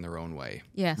grieves in their own way.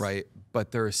 Yes. Right?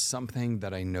 But there is something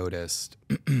that I noticed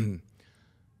and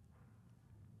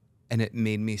it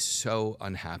made me so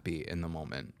unhappy in the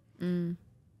moment.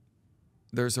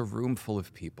 There's a room full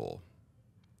of people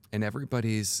and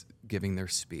everybody's giving their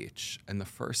speech. And the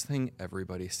first thing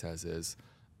everybody says is,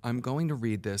 "I'm going to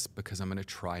read this because I'm going to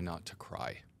try not to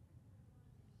cry."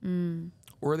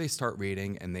 Or they start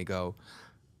reading and they go,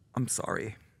 "I'm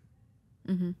sorry.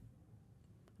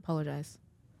 Apologize.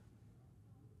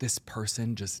 This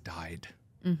person just died.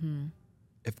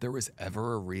 If there was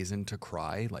ever a reason to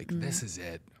cry, like, this is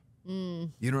it.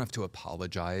 You don't have to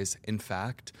apologize. In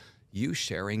fact, you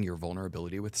sharing your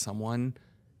vulnerability with someone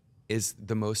is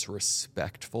the most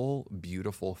respectful,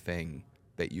 beautiful thing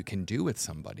that you can do with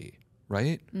somebody,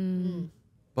 right?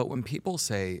 But when people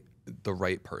say, the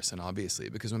right person, obviously,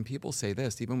 because when people say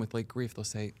this, even with like grief, they'll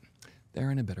say, "They're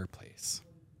in a better place."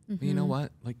 But you know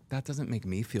what? Like, that doesn't make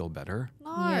me feel better,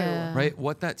 No. Yeah. right?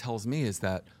 What that tells me is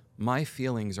that my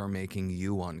feelings are making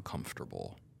you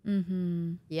uncomfortable,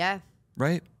 Yeah.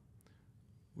 right?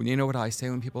 When you know what I say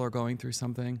when people are going through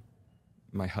something?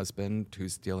 My husband,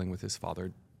 who's dealing with his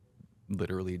father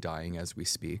literally dying as we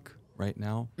speak right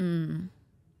now.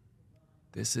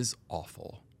 This is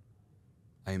awful.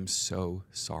 I am so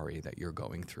sorry that you're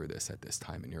going through this at this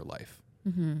time in your life.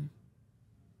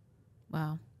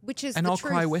 Wow. Which is And the I'll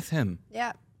truth. cry with him.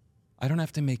 Yeah. I don't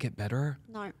have to make it better.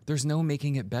 No. There's no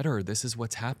making it better. This is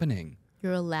what's happening.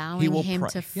 You're allowing will him pri-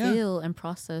 to yeah. feel and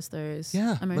process those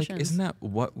Yeah. emotions. Like, isn't that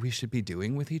what we should be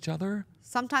doing with each other?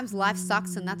 Sometimes life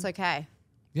sucks and that's okay.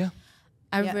 Yeah.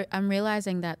 Yeah. I'm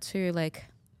realizing that too, like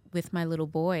with my little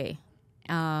boy.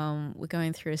 We're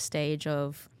going through a stage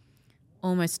of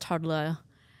almost toddler,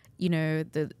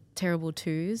 the terrible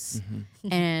twos,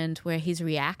 and where his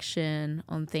reaction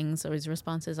on things or his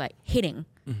response is like hitting,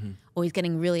 or he's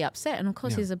getting really upset. And of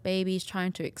course, he's a baby, he's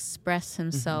trying to express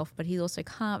himself, but he also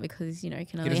can't because, he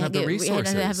can only doesn't have the he doesn't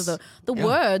have resources. the Yeah.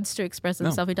 words to express No.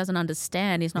 himself. He doesn't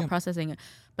understand, he's not Yeah. processing it.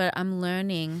 But I'm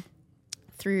learning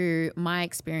through my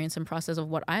experience and process of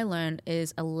what I learned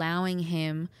is allowing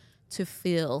him to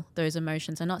feel those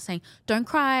emotions and not saying, "Don't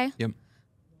cry. Yep.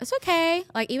 It's okay."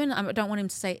 Like, even I don't want him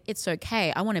to say it's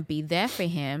okay. I want to be there for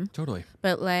him. Totally.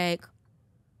 But like,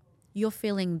 you're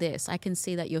feeling this. I can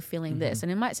see that you're feeling this.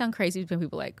 And it might sound crazy when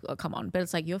people are like, "Oh, come on." But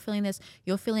it's like, you're feeling this.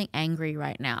 You're feeling angry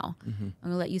right now. I'm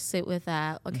going to let you sit with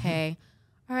that. Okay.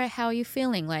 All right. How are you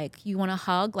feeling? Like, you want a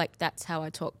hug? Like, that's how I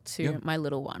talk to my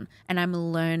little one. And I'm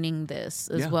learning this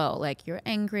as well. Like, you're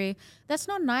angry. That's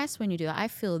not nice when you do that. I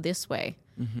feel this way.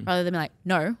 Rather than be like,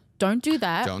 "No, don't do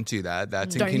that. Don't do that.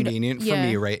 That's Don't you inconvenient for yeah.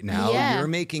 me right now. Yeah. You're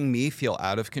making me feel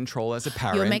out of control as a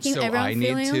parent. You're making so everyone I need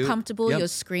feeling to, uncomfortable. Yep. You're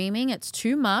screaming. It's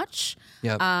too much.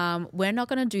 Yep. We're not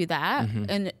going to do that."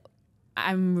 And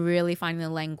I'm really finding the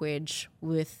language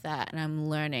with that, and I'm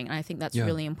learning. And I think that's Yeah.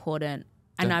 really important.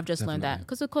 And I've just learned that Definitely.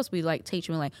 because, of course, we like teach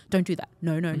and we're like, "Don't do that.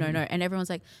 No, no, no, no." And everyone's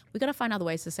like, we got to find other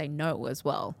ways to say no as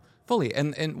well. Fully.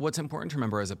 And what's important to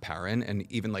remember as a parent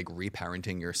and even like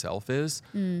reparenting yourself is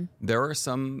there are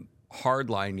some hard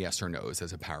line yes or no's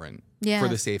as a parent Yeah. for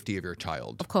the safety of your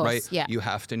child. Of course, right? yeah. You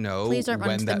have to know Please don't run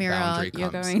when into the that mirror. boundary You're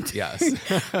comes. going to Yes.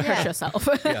 hurt yourself.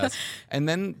 Yes. And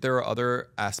then there are other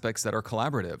aspects that are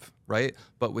collaborative, right?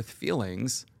 But with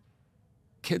feelings,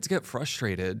 kids get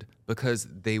frustrated because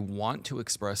they want to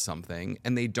express something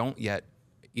and they don't yet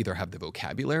either have the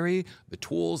vocabulary, the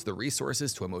tools, the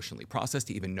resources to emotionally process,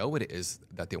 to even know what it is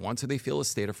that they want. So they feel a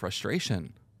state of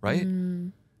frustration, right?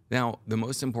 Now, the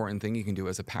most important thing you can do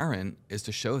as a parent is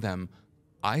to show them,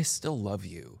 I still love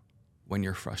you when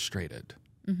you're frustrated.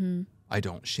 I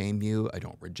don't shame you. I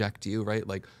don't reject you, right?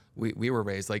 Like we were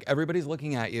raised like everybody's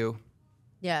looking at you,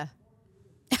 Yeah.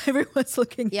 Everyone's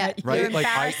looking Yeah. at you. right? You're Like I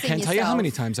embarrassing can't tell you how yourself.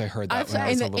 many times I heard that when I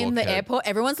was a little in the kid. airport,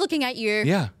 everyone's looking at you.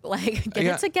 Yeah. Like, get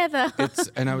Yeah. it together.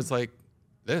 And I was like,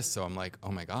 this. So I'm like,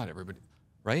 oh my God, everybody,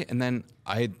 right? And then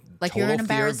I had Like, you're total an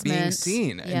fear of being embarrassment.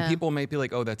 seen. And Yeah. people might be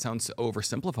like, oh, that sounds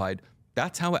oversimplified.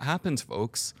 That's how it happens,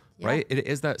 folks, right? It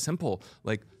is that simple.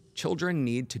 Like, children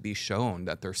need to be shown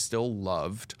that they're still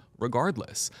loved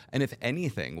regardless. And if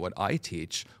anything, what I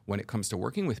teach when it comes to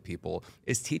working with people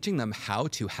is teaching them how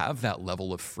to have that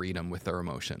level of freedom with their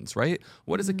emotions, right?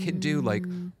 What does a kid do like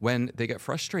when they get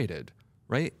frustrated,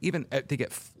 right? Even they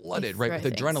get flooded, right? With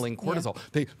throw things. adrenaline, cortisol.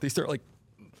 They start like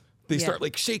start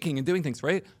like shaking and doing things,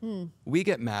 right? We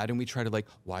get mad and we try to like,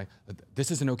 why? This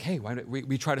isn't okay. Why?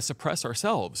 We try to suppress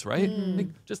ourselves, right? Like,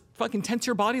 just fucking tense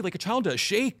your body like a child does.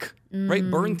 Shake, right?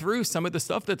 Burn through some of the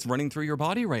stuff that's running through your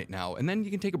body right now. And then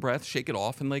you can take a breath, shake it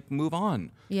off and like move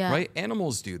on, Yeah. right?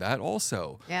 Animals do that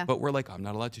also. Yeah. But we're like, I'm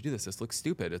not allowed to do this. This looks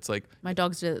stupid. It's like, My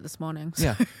dogs did it this morning. So.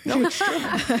 yeah, no, it's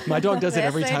true. My dog does it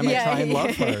every time I Yeah. try and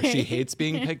love her. She hates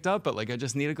being picked up, but like I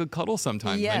just need a good cuddle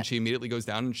sometimes. Yeah. And she immediately goes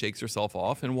down and shakes herself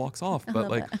off and walks off. But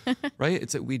like, right?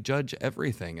 It's that we judge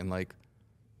everything and like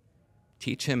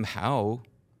teach him how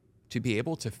to be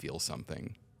able to feel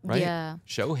something, right? Yeah.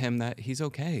 Show him that he's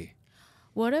okay.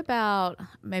 What about,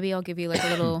 maybe I'll give you like a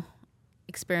little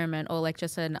experiment or like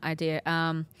just an idea.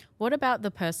 What about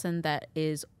the person that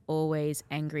is always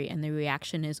angry and the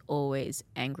reaction is always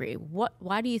angry?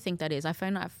 Why do you think that is? I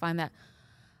find that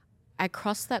I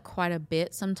cross that quite a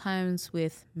bit sometimes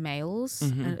with males,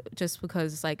 just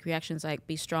because like reactions like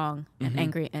be strong and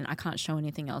angry and I can't show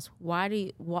anything else. What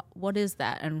is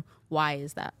that and why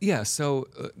is that? Yeah. So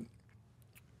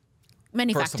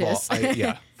Many first factors. of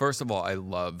all, first of all, I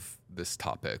love this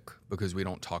topic because we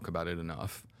don't talk about it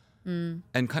enough. And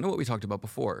kind of what we talked about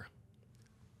before.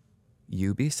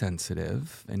 You be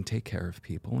sensitive and take care of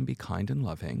people and be kind and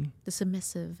loving. The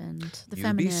submissive and the You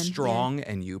feminine. be strong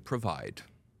and you provide.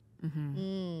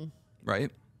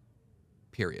 Right?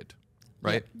 Period.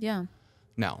 Right? Yeah.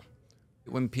 Now,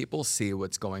 when people see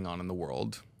what's going on in the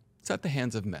world, it's at the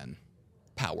hands of men.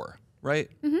 Power, right?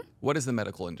 What is the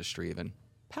medical industry even?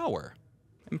 Power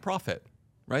and profit,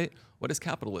 right? What is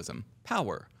capitalism?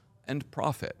 Power and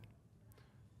profit.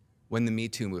 When the Me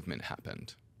Too movement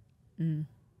happened,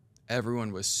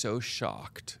 everyone was so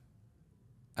shocked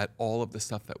at all of the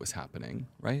stuff that was happening,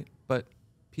 right? But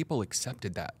people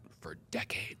accepted that for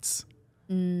decades.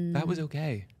 That was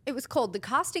okay. It was called the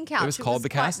casting couch. It was called the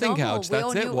casting quite normal. couch. We That's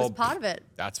all it. knew it Well, was part of it.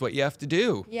 That's what you have to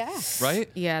do. Yeah. Right?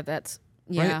 Yeah, that's,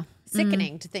 yeah. Right.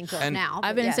 Sickening to think of And now.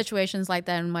 I've but been in yeah. situations like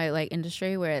that in my like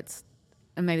industry where it's,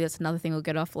 and maybe that's another thing we'll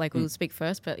get off, like we'll speak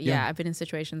first, but yeah, Yeah. I've been in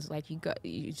situations like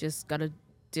you just got to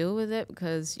deal with it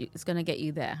because it's going to get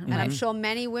you there. And I'm sure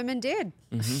many women did.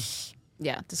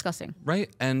 Yeah, disgusting. Right?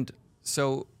 And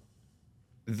so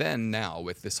then now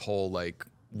with this whole like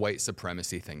white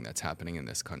supremacy thing that's happening in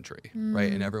this country,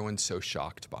 right? And everyone's so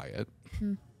shocked by it.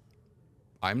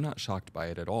 I'm not shocked by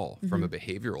it at all from a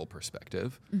behavioral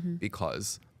perspective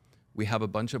because we have a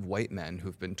bunch of white men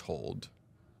who've been told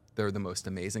they're the most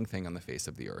amazing thing on the face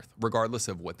of the earth, regardless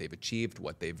of what they've achieved,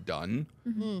 what they've done.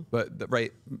 But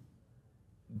right,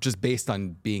 just based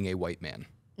on being a white man,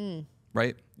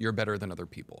 right? You're better than other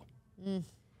people.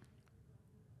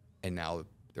 And now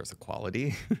there's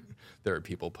equality. There are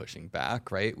people pushing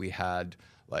back, right? We had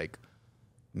like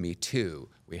Me Too.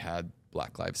 We had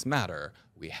Black Lives Matter.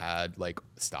 We had like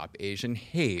Stop Asian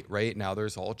Hate, right? Now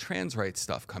there's all trans rights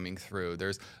stuff coming through.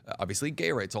 There's obviously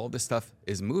gay rights. All this stuff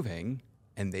is moving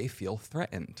and they feel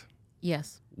threatened.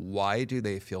 Yes. Why do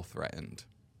they feel threatened?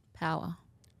 Power.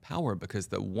 Power, because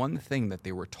the one thing that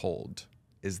they were told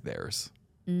is theirs.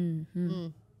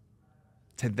 To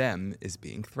them is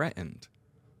being threatened.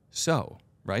 So,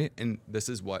 right? And this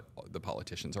is what the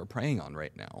politicians are preying on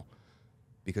right now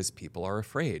because people are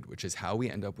afraid, which is how we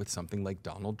end up with something like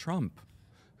Donald Trump,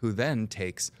 who then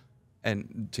takes,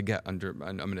 and to get under,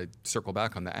 and I'm going to circle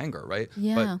back on the anger, right?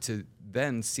 Yeah. But to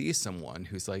then see someone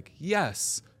who's like,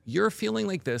 yes, you're feeling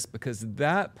like this because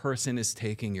that person is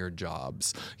taking your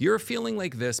jobs. You're feeling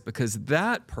like this because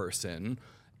that person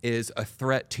is a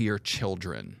threat to your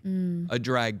children, a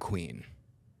drag queen.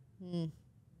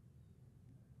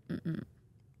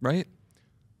 Right?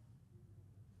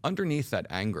 Underneath that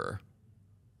anger,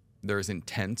 there's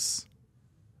intense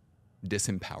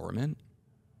disempowerment,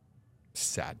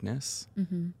 sadness,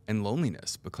 and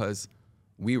loneliness, because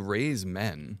we raise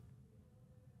men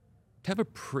to have a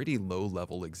pretty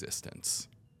low-level existence.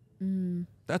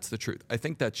 That's the truth. I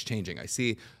think that's changing. I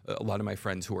see a lot of my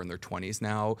friends who are in their 20s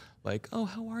now, like, oh,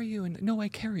 how are you? And no, I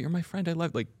care. You're my friend. I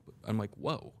love, like, I'm like,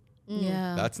 whoa.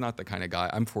 Yeah. That's not the kind of guy.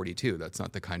 I'm 42. That's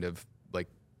not the kind of, like,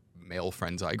 male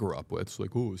friends I grew up with. It's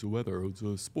like, oh, it's the weather,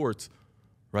 it's sports,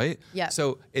 right? Yeah.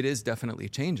 So it is definitely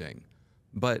changing,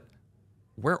 but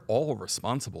we're all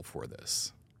responsible for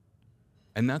this.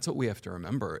 And that's what we have to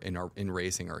remember in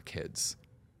raising our kids,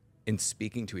 in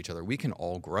speaking to each other. We can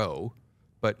all grow,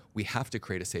 but we have to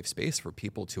create a safe space for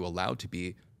people to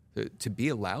be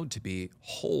allowed to be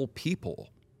whole people.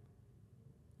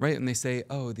 Right? And they say,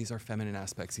 oh, these are feminine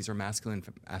aspects, these are masculine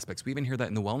aspects. We even hear that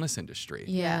in the wellness industry.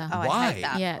 Yeah. Oh, Why? I hate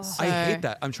that. Yeah, Oh. I hate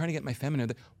that. I'm trying to get my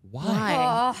feminine. Why? Why?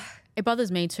 Oh, It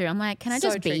bothers me too. I'm like, can I So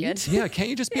just be? triggered. Yeah, can't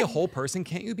you just be a whole person?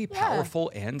 Can't you be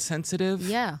powerful and sensitive?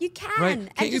 Yeah. you can. Right?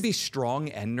 And Can't you just- be strong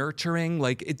and nurturing?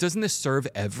 Like, it doesn't this serve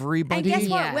everybody? And guess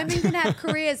what? Yeah. Women can have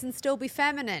careers and still be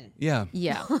feminine. Yeah.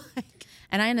 Yeah.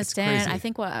 And I understand. crazy. I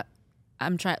think what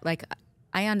I'm trying, like,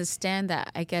 I understand that,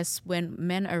 I guess, when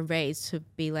men are raised to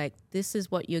be like, this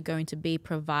is what you're going to be,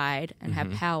 provide and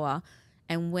have power.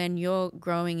 And when you're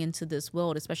growing into this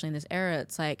world, especially in this era,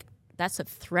 it's like, that's a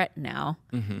threat now.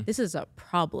 This is a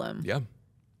problem. Yeah.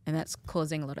 And that's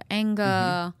causing a lot of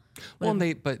anger. Well,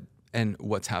 and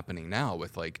what's happening now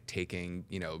with, like, taking,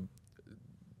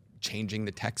 changing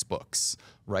the textbooks,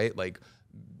 right? Like,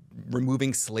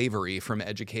 removing slavery from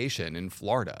education in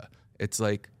Florida. It's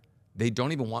like, they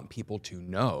don't even want people to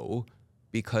know,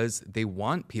 because they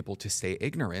want people to stay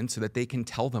ignorant so that they can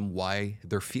tell them why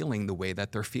they're feeling the way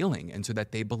that they're feeling, and so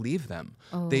that they believe them.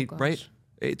 Oh, gosh. Right?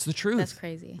 It's the truth. That's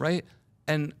crazy. Right?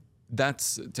 And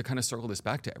that's, to kind of circle this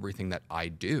back to everything that I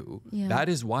do, Yeah. that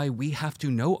is why we have to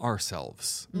know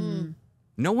ourselves.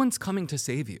 No one's coming to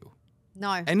save you. No.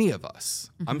 Any of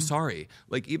us. I'm sorry.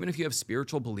 Like, even if you have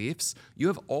spiritual beliefs, you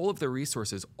have all of the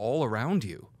resources all around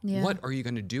you. Yeah. What are you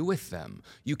going to do with them?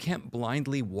 You can't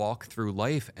blindly walk through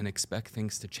life and expect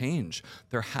things to change.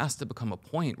 There has to become a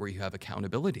point where you have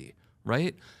accountability,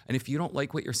 right? And if you don't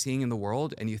like what you're seeing in the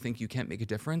world and you think you can't make a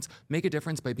difference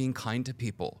by being kind to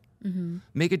people.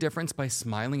 Make a difference by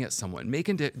smiling at someone. Make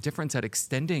a difference at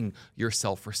extending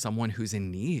yourself for someone who's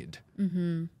in need.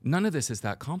 None of this is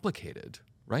that complicated,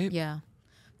 right? Yeah.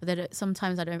 But that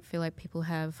sometimes I don't feel like people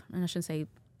have, and I shouldn't say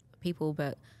people,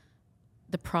 but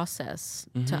the process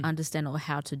to understand or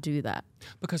how to do that.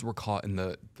 Because we're caught in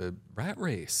the rat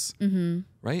race,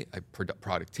 right?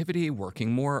 Productivity,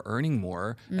 working more, earning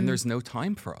more, and there's no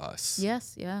time for us.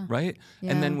 Yes, yeah. Right?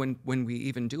 Yeah. And then when we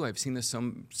even do, I've seen this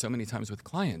so many times with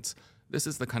clients, this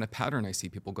is the kind of pattern I see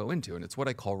people go into, and it's what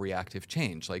I call reactive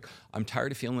change. Like, I'm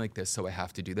tired of feeling like this, so I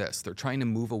have to do this. They're trying to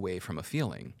move away from a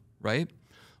feeling, right?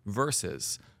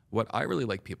 Versus what I really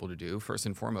like people to do, first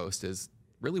and foremost, is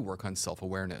really work on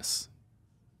self-awareness.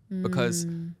 Because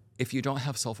if you don't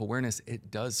have self-awareness, it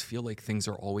does feel like things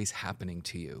are always happening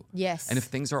to you. Yes. And if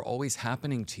things are always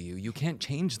happening to you, you can't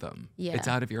change them. Yeah. It's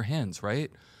out of your hands,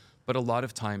 right? But a lot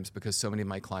of times, because so many of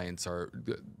my clients are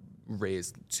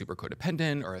raised super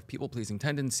codependent or have people-pleasing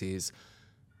tendencies,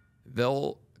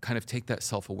 they'll kind of take that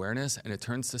self-awareness and it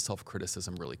turns to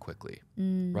self-criticism really quickly,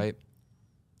 right?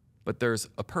 But there's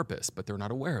a purpose, but they're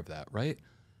not aware of that, right?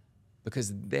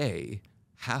 Because they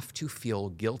have to feel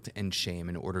guilt and shame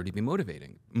in order to be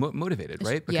motivated,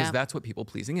 right? Because Yeah. that's what people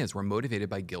pleasing is. We're motivated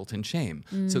by guilt and shame.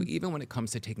 So even when it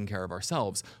comes to taking care of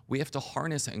ourselves, we have to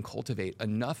harness and cultivate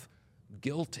enough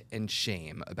guilt and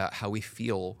shame about how we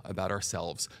feel about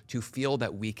ourselves to feel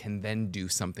that we can then do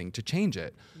something to change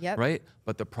it, Yep. right?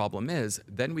 But the problem is,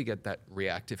 then we get that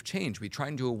reactive change. We try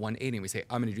and do a 180 and we say,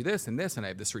 I'm going to do this, and I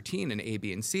have this routine and A,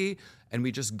 B, and C, and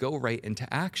we just go right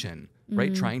into action,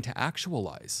 right? Trying to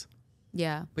actualize.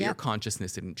 Yeah. But your Yep.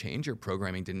 consciousness didn't change, your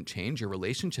programming didn't change, your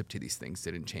relationship to these things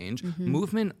didn't change.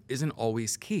 Movement isn't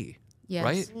always key, Yes.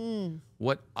 right?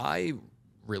 What I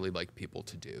really like people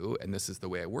to do, and this is the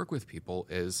way I work with people,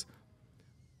 is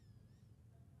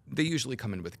they usually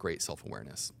come in with great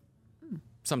self-awareness.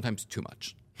 Sometimes too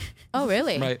much. Oh,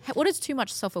 really? Right. What is too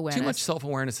much self-awareness? Too much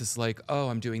self-awareness is like, oh,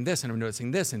 I'm doing this and I'm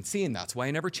noticing this and seeing that's why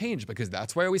I never change, because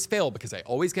that's why I always fail, because I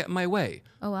always get in my way.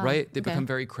 Oh, wow. Right? They Okay. become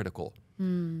very critical.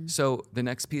 So the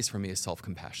next piece for me is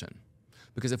self-compassion.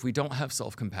 Because if we don't have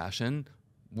self-compassion,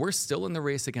 we're still in the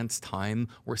race against time.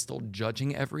 We're still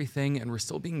judging everything, and we're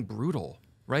still being brutal,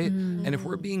 right? And if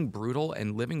we're being brutal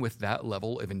and living with that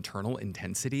level of internal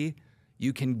intensity,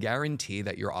 you can guarantee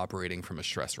that you're operating from a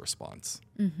stress response.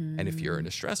 And if you're in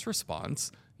a stress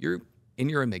response, you're in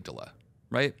your amygdala,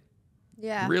 right?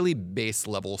 Yeah. Really base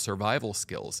level survival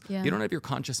skills. Yeah. You don't have your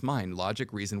conscious mind,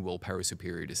 logic, reason, willpower,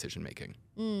 superior decision making,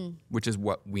 which is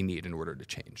what we need in order to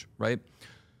change, right?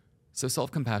 So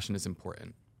self-compassion is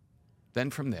important. Then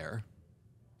from there,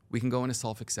 we can go into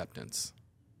self-acceptance,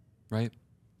 right?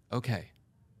 Okay,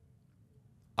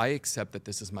 I accept that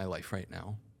this is my life right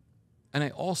now. And I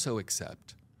also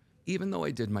accept, even though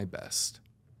I did my best,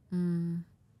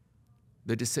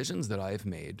 the decisions that I've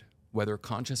made, whether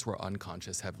conscious or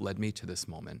unconscious, have led me to this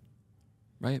moment,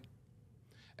 right?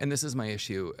 And this is my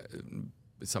issue.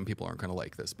 Some people aren't going to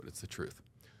like this, but it's the truth.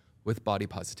 With body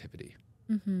positivity.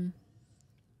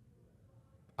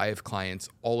 I have clients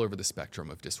all over the spectrum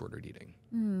of disordered eating.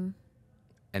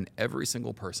 And every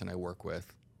single person I work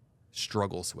with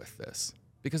struggles with this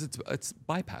because it's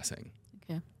bypassing,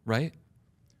 Okay. right?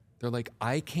 They're like,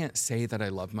 I can't say that I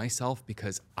love myself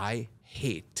because I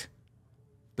hate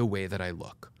the way that I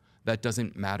look. That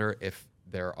doesn't matter if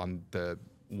they're on the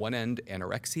one end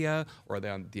anorexia or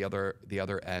they're on the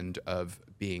other end of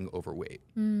being overweight,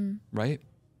 right?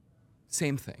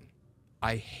 Same thing.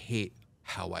 I hate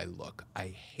how I look. I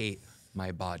hate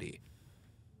my body.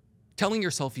 Telling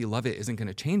yourself you love it isn't going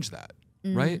to change that,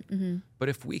 right? But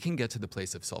if we can get to the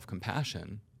place of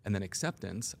self-compassion and then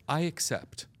acceptance, I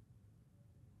accept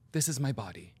this is my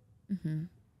body.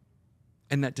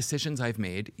 And that decisions I've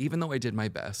made, even though I did my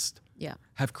best,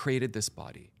 have created this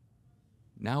body.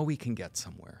 Now we can get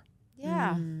somewhere.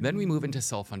 Yeah. Then we move into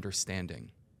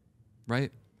self-understanding,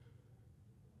 right?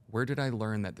 Where did I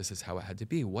learn that this is how it had to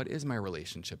be? What is my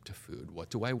relationship to food? What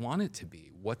do I want it to be?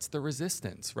 What's the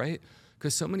resistance, right?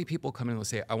 Because so many people come in and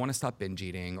say, I want to stop binge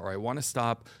eating, or I want to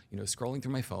stop, scrolling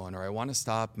through my phone, or I want to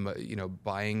stop,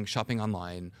 shopping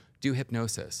online, do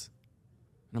hypnosis.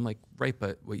 And I'm like, right,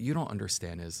 but what you don't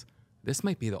understand is this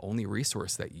might be the only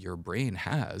resource that your brain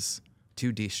has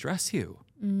to de-stress you.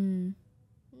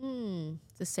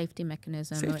 It's a safety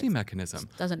mechanism. Safety mechanism.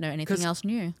 Doesn't know anything else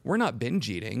new. We're not binge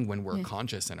eating when we're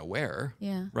conscious and aware,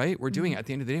 right? We're doing it at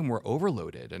the end of the day and we're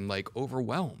overloaded and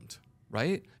overwhelmed,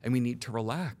 right? And we need to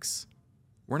relax.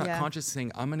 We're not conscious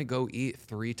saying, I'm going to go eat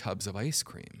 3 tubs of ice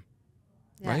cream,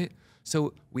 right?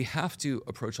 So we have to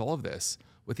approach all of this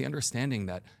with the understanding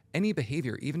that any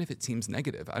behavior, even if it seems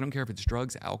negative, I don't care if it's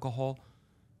drugs, alcohol,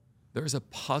 there's a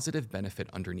positive benefit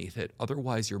underneath it.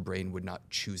 Otherwise, your brain would not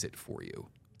choose it for you.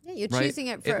 Yeah, you're right? choosing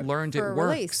it for, it learned for it a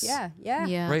works. release.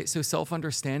 Yeah. Right? So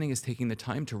self-understanding is taking the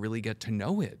time to really get to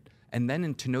know it. And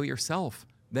then to know yourself.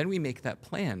 Then we make that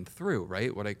plan through,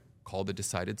 right? What I call the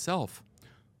decided self.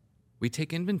 We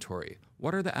take inventory.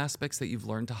 What are the aspects that you've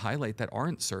learned to highlight that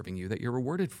aren't serving you, that you're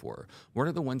rewarded for? What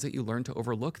are the ones that you learned to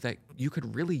overlook that you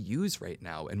could really use right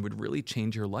now and would really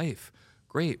change your life?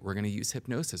 Great, we're going to use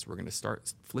hypnosis. We're going to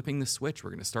start flipping the switch. We're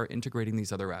going to start integrating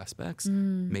these other aspects,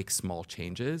 make small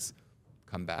changes,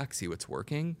 come back, see what's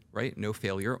working, right? No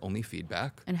failure, only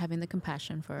feedback. And having the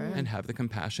compassion for it. And have the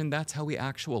compassion. That's how we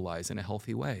actualize in a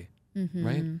healthy way,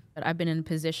 right? But I've been in a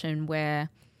position where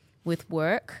with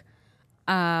work,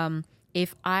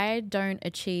 if I don't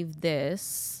achieve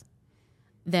this,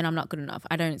 then I'm not good enough.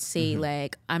 I don't see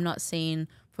I'm not seen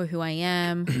for who I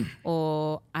am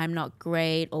or I'm not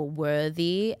great or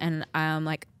worthy. And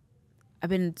I've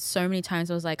been so many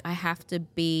times I was like, I have to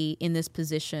be in this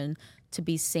position to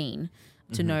be seen,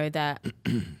 to know that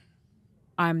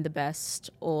I'm the best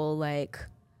or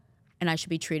and I should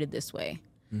be treated this way.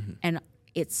 And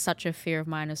it's such a fear of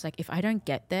mine. It's if I don't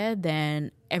get there,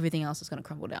 then everything else is going to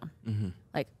crumble down.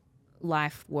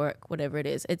 Life, work, whatever it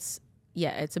is. It's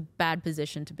a bad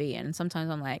position to be in. And sometimes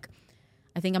I'm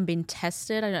I think I'm being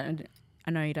tested.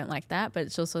 I know you don't like that, but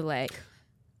it's also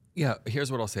Yeah,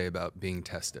 here's what I'll say about being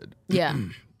tested. Yeah.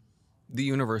 The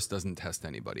universe doesn't test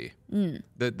anybody.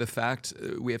 The fact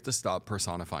we have to stop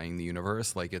personifying the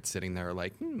universe like it's sitting there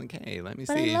okay, let me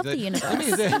But see. I love the universe. Let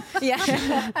me see.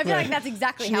 Yeah. I feel like that's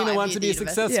exactly how I wants view to the be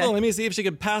universe. successful. Yeah. Let me see if she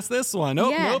can pass this one.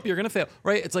 Oh, Yeah. nope, you're going to fail.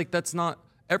 Right? It's that's not,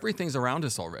 everything's around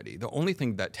us already. The only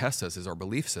thing that tests us is our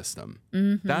belief system.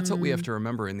 That's what we have to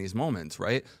remember in these moments,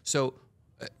 right? So,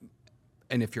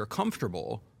 and if you're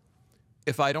comfortable,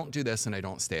 if I don't do this and I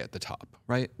don't stay at the top,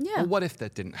 right? Yeah. Well, what if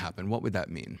that didn't happen? What would that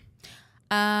mean?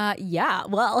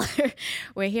 Well,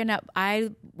 we're here now.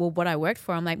 What I worked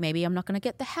for, I'm maybe I'm not going to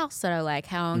get the house that I like.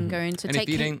 How I'm going to And take if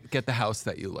you didn't get the house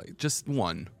that you liked, just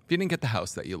one. If you didn't get the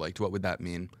house that you liked, what would that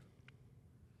mean?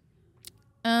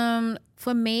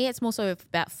 For me, it's more so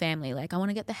about family. Like I want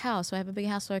to get the house, so I have a big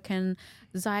house so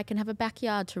Zaya can have a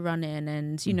backyard to run in,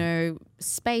 and you know,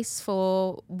 space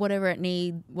for what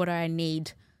I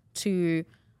need to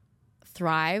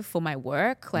thrive for my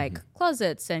work, like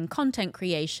closets and content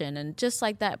creation and just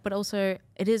like that. But also,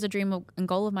 it is a dream and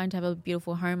goal of mine to have a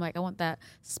beautiful home. Like I want that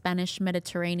Spanish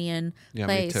Mediterranean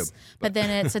place, me too, but then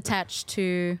it's attached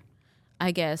to,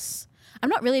 I guess. I'm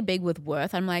not really big with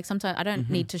worth. I'm like, sometimes I don't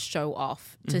need to show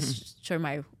off to show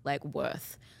my like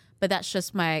worth, but that's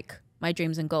just my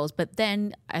dreams and goals. But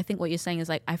then I think what you're saying is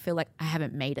like, I feel like I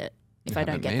haven't made it if I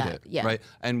don't get that. Yeah. Right.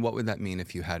 And what would that mean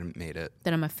if you hadn't made it?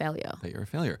 Then I'm a failure. That you're a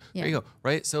failure. Yeah. There you go.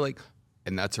 Right. So like,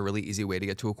 and that's a really easy way to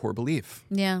get to a core belief.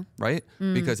 Yeah. Right.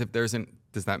 Because if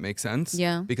does that make sense?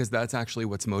 Yeah. Because that's actually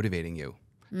what's motivating you.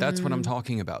 That's what I'm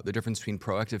talking about. The difference between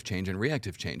proactive change and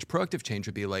reactive change. Proactive change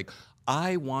would be like,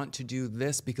 I want to do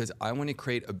this because I want to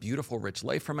create a beautiful, rich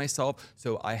life for myself.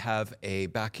 So I have a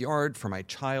backyard for my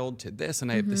child to this, and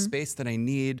I have the space that I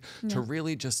need to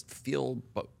really just feel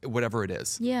whatever it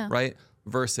is. Yeah. Right?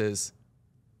 Versus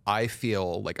I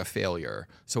feel like a failure.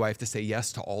 So I have to say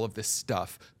yes to all of this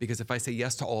stuff, because if I say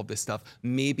yes to all of this stuff,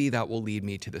 maybe that will lead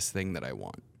me to this thing that I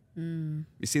want. You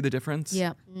see the difference?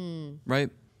 Yeah. Right?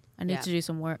 I need to do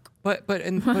some work. But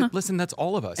listen, that's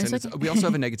all of us. And we also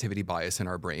have a negativity bias in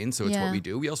our brain, so it's what we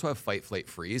do. We also have fight, flight,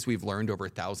 freeze. We've learned over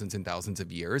thousands and thousands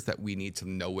of years that we need to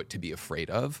know what to be afraid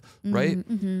of, right?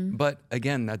 But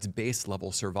again, that's base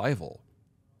level survival.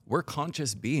 We're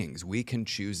conscious beings. We can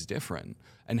choose different.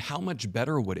 And how much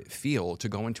better would it feel to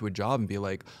go into a job and be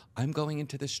like, I'm going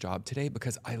into this job today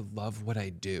because I love what I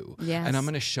do. Yes. And I'm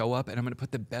going to show up and I'm going to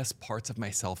put the best parts of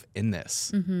myself in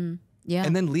this. Yeah.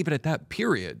 And then leave it at that,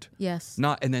 period. Yes.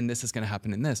 And then this is going to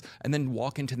happen in this. And then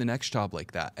walk into the next job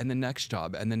like that, and the next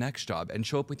job, and the next job, and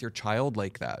show up with your child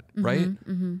like that, right?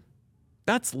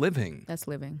 That's living. That's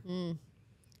living.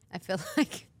 I feel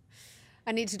like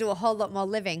I need to do a whole lot more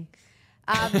living.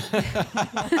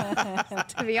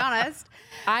 To be honest.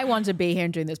 I want to be here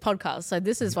and doing this podcast. So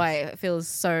this is why it feels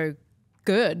so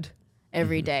good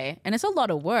every day. And it's a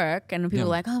lot of work, and people are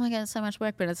like, oh my God, it's so much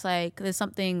work. But it's like, there's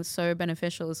something so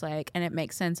beneficial. It's like, and it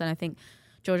makes sense. And I think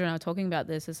Georgia and I were talking about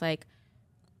this. It's like,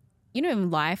 you know, in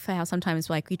life, how sometimes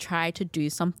like we try to do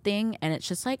something and it's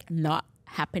just like not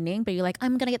happening, but you're like,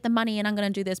 I'm going to get the money and I'm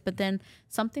going to do this. But then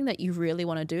something that you really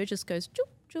want to do, it just goes,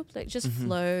 choop, choop, like just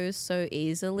flows so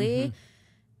easily.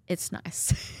 It's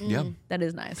nice. Yeah. That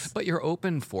is nice. But you're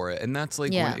open for it. And that's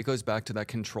like when it goes back to that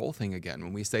control thing again.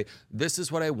 When we say, this is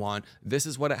what I want, this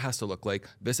is what it has to look like,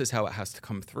 this is how it has to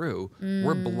come through,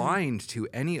 we're blind to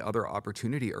any other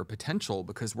opportunity or potential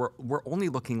because we're only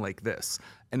looking like this.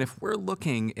 And if we're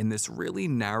looking in this really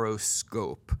narrow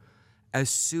scope, as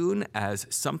soon as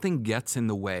something gets in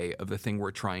the way of the thing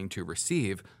we're trying to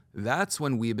receive, that's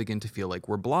when we begin to feel like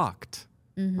we're blocked.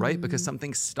 Right? Because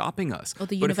something's stopping us. Or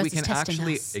the but if universe we can is testing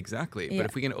actually, us. exactly. Yeah. But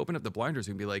if we can open up the blinders,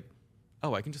 we can be like,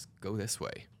 oh, I can just go this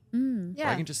way. Yeah.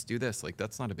 Or I can just do this. Like,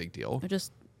 that's not a big deal. Or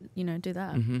just, you know, do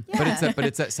that. Yeah. But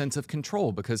it's that sense of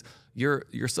control, because your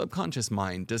subconscious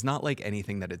mind does not like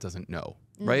anything that it doesn't know,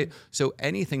 right? So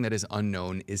anything that is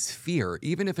unknown is fear,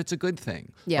 even if it's a good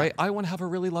thing, right? I want to have a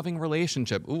really loving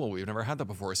relationship. Ooh, well, we've never had that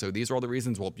before. So these are all the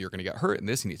reasons, well, you're going to get hurt in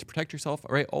this, you need to protect yourself,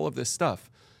 right? All of this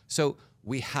stuff. So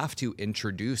we have to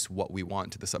introduce what we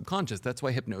want to the subconscious. That's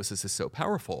why hypnosis is so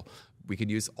powerful. We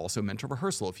could use also mental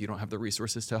rehearsal if you don't have the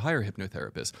resources to hire a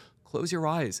hypnotherapist. Close your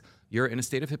eyes. You're in a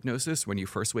state of hypnosis when you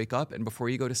first wake up and before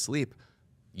you go to sleep.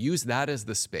 Use that as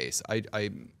the space.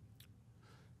 I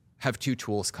have two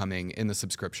tools coming in the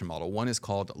subscription model. One is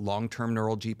called long-term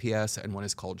neural GPS and one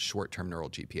is called short-term neural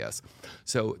GPS.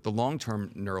 So the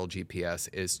long-term neural GPS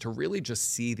is to really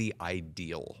just see the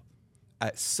ideal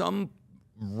at some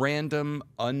random,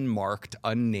 unmarked,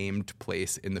 unnamed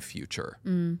place in the future.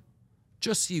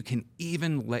 Just so you can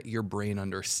even let your brain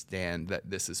understand that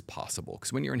this is possible.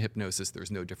 Because when you're in hypnosis,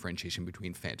 there's no differentiation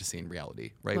between fantasy and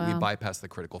reality, right? We bypass the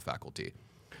critical faculty.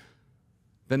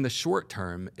 Then the short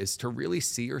term is to really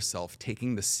see yourself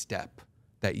taking the step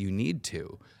that you need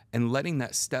to and letting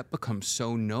that step become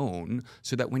so known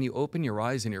so that when you open your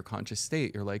eyes in your conscious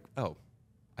state, you're like, oh,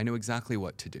 I know exactly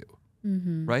what to do,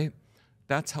 right?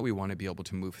 That's how we want to be able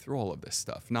to move through all of this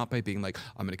stuff, not by being like,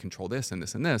 I'm going to control this and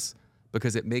this and this,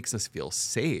 because it makes us feel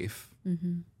safe.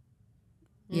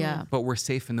 Yeah. But we're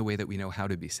safe in the way that we know how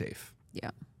to be safe.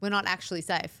 Yeah. We're not actually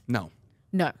safe. No,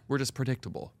 No. we're just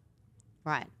predictable,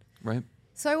 Right. right?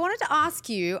 So I wanted to ask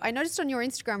you, I noticed on your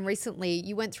Instagram recently,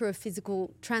 you went through a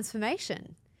physical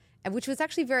transformation, which was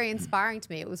actually very inspiring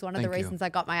to me. It was one of the Thank you. reasons I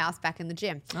got my ass back in the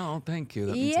gym. Oh, thank you.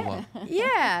 That means a lot.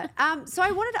 Yeah. So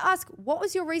I wanted to ask, what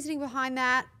was your reasoning behind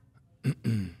that?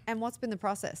 And what's been the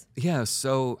process? Yeah,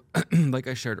 so like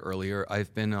I shared earlier,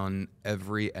 I've been on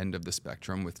every end of the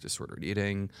spectrum with disordered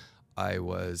eating. I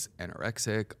was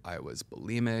anorexic, I was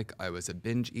bulimic, I was a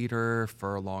binge eater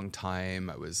for a long time.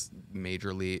 I was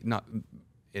majorly, not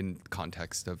in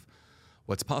context of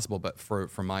what's possible, but for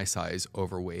my size,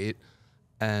 overweight.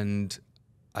 And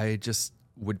I just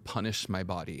would punish my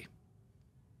body.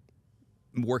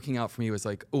 Working out for me was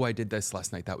like, oh, I did this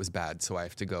last night. That was bad. So I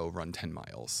have to go run 10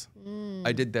 miles.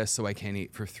 I did this, so I can't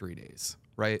eat for 3 days,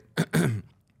 right? And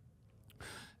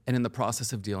in the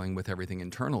process of dealing with everything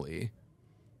internally,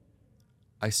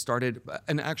 I started,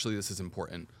 and actually this is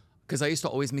important, because I used to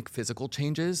always make physical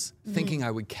changes thinking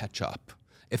I would catch up.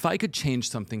 If I could change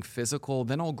something physical,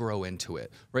 then I'll grow into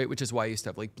it, right? Which is why I used to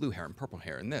have like blue hair and purple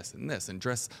hair and this and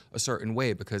dress a certain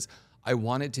way, because I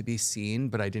wanted to be seen,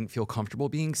 but I didn't feel comfortable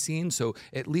being seen. So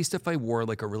at least if I wore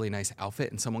like a really nice outfit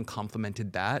and someone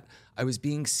complimented that, I was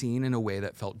being seen in a way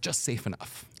that felt just safe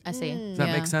enough. I see. Does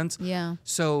that make sense? Yeah.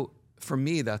 So for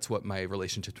me, that's what my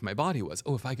relationship to my body was.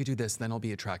 Oh, if I could do this, then I'll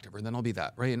be attractive, or then I'll be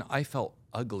that, right? And I felt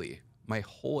ugly my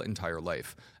whole entire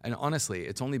life. And honestly,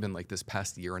 it's only been like this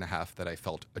past year and a half that I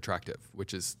felt attractive,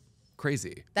 which is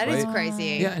crazy. That right? is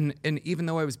crazy. Yeah, and even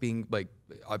though I was being like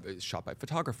shot by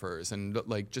photographers and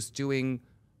like just doing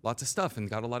lots of stuff and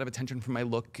got a lot of attention from my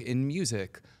look in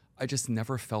music, I just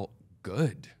never felt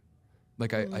good.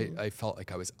 Like I felt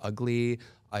like I was ugly.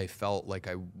 I felt like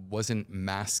I wasn't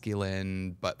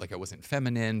masculine, but like I wasn't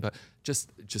feminine, but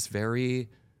just very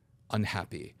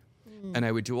unhappy. And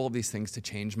I would do all these things to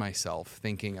change myself,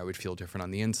 thinking I would feel different on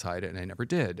the inside, and I never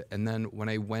did. And then when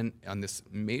I went on this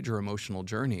major emotional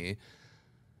journey,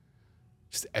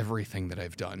 just everything that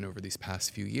I've done over these past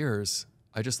few years,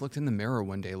 I just looked in the mirror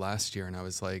one day last year and I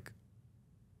was like,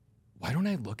 why don't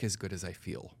I look as good as I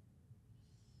feel?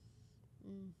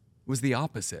 It was the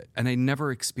opposite. And I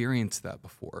never experienced that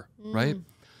before, right?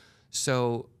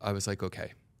 So I was like,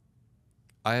 okay,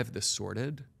 I have this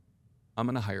sorted. I'm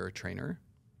going to hire a trainer.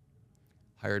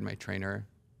 Hired my trainer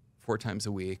 4 times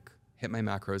a week, hit my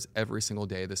macros every single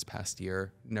day this past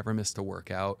year, never missed a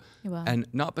workout. Wow. And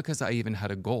not because I even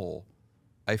had a goal.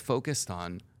 I focused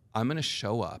on, I'm going to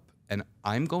show up and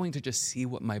I'm going to just see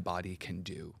what my body can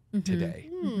do today,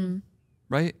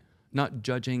 right? Not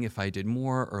judging if I did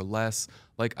more or less.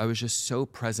 Like I was just so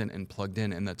present and plugged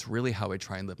in, and that's really how I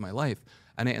try and live my life.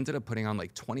 And I ended up putting on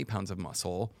like 20 pounds of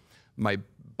muscle. My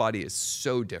body is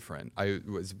so different. I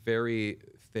was very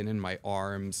thin in my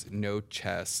arms, no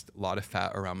chest, a lot of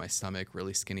fat around my stomach,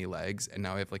 really skinny legs. And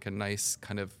now I have like a nice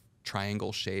kind of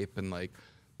triangle shape and like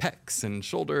pecs and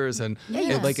shoulders. And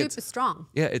Like it's super strong.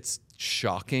 Yeah, it's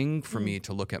shocking for me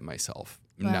to look at myself.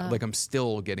 Now, like I'm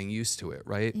still getting used to it,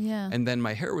 right? Yeah. And then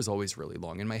my hair was always really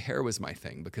long, and my hair was my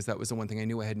thing because that was the one thing I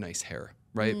knew I had nice hair,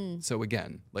 right? So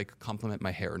again, like compliment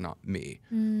my hair, not me.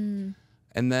 And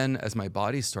then as my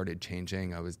body started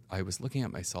changing, I was looking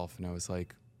at myself and I was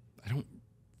like, I don't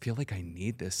feel like I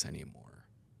need this anymore.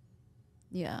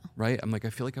 Yeah. Right? I'm like, I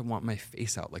feel like I want my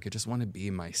face out. Like I just want to be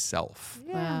myself.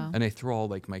 Wow. And I threw all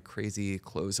like my crazy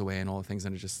clothes away and all the things,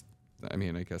 and I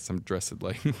mean, I guess I'm dressed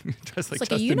like Justin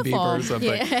a uniform. Bieber or something.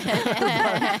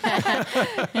 Yeah.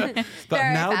 But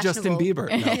Very now Justin fashionable.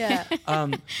 Bieber. No.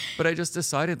 Yeah. But I just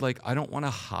decided like I don't want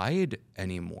to hide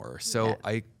anymore. So Yeah.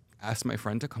 I asked my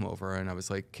friend to come over and I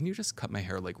was like, can you just cut my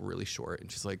hair like really short?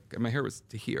 And she's like, and my hair was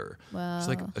to here. Wow. She's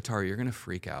like, Atari, you're going to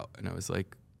freak out. And I was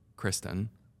like, Kristen,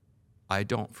 I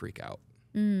don't freak out.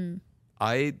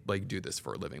 I like do this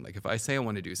for a living. Like if I say I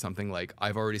want to do something, like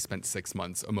I've already spent 6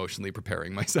 months emotionally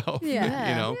prering myself, Yeah.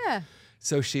 you know? Yeah.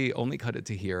 So she only cut it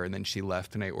to here and then she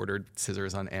left and I ordered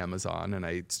scissors on Amazon and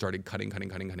I started cutting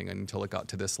until it got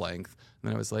to this length. And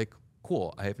then I was like,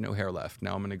 cool, I have no hair left.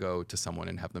 Now I'm going to go to someone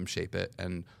and have them shape it.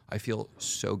 And I feel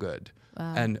so good.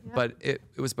 Wow. But it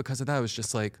was because of that. I was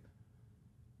just like,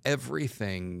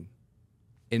 everything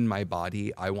in my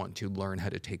body, I want to learn how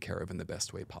to take care of in the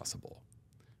best way possible,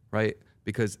 right?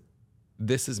 Because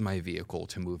this is my vehicle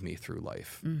to move me through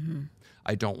life.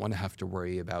 I don't want to have to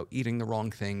worry about eating the wrong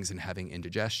things and having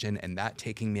indigestion and that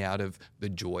taking me out of the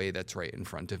joy that's right in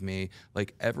front of me.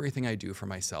 Like everything I do for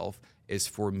myself is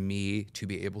for me to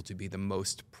be able to be the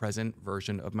most present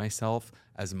version of myself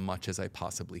as much as I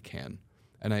possibly can.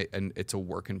 And it's a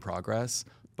work in progress,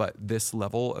 but this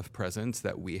level of presence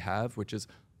that we have, which is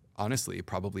honestly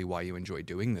probably why you enjoy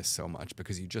doing this so much,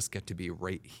 because you just get to be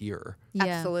right here. Yeah.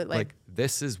 Absolutely. Like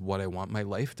this is what I want my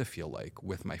life to feel like,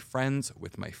 with my friends,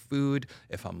 with my food,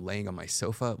 if I'm laying on my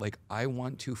sofa, like I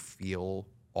want to feel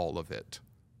all of it.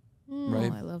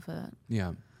 Right? Oh, I love it.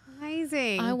 Yeah.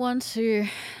 Amazing. I want to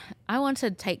I want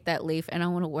to take that leap and I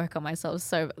want to work on myself.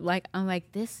 So like, I'm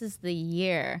like, this is the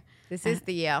year. This is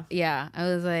the year. Yeah. I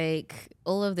was like,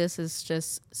 all of this is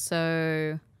just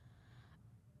so,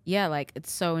 yeah, like it's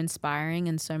so inspiring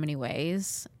in so many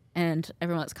ways. And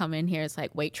everyone that's come in here is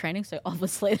like weight training. So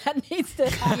obviously that needs to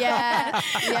happen. Yeah.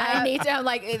 I need to, I'm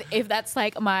like, if that's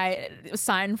like my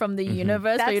sign from the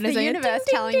universe. That's the universe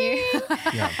telling you.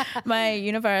 My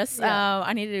universe.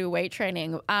 I need to do weight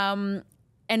training.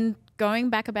 And going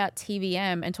back about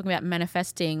TBM and talking about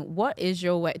manifesting, what is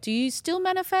your way? Do you still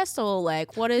manifest, or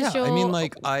like what is your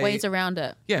ways around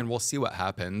it? Yeah, and we'll see what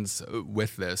happens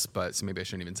with this, but so maybe I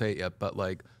shouldn't even say it yet, but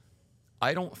like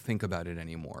I don't think about it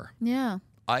anymore. Yeah.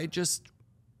 I just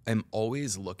am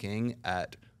always looking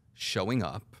at showing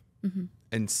up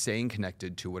and staying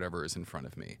connected to whatever is in front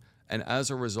of me. And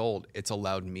as a result, it's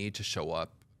allowed me to show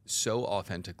up so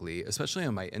authentically, especially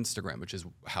on my Instagram, which is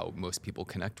how most people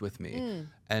connect with me,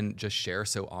 and just share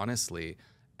so honestly.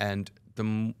 And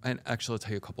actually, I'll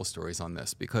tell you a couple stories on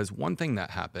this, because one thing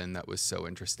that happened that was so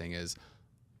interesting is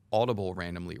Audible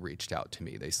randomly reached out to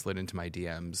me. They slid into my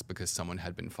DMs because someone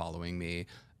had been following me.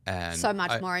 And so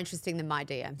much more interesting than my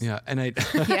DMs. Yeah, and I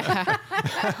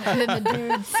Than the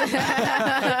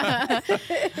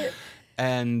dudes.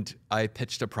 And I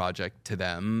pitched a project to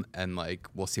them, and like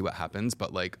we'll see what happens.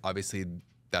 But like obviously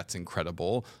that's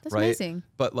incredible, That's right? amazing.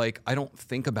 But like I don't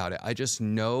think about it. I just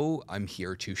know I'm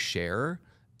here to share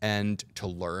and to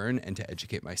learn and to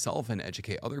educate myself and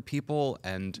educate other people,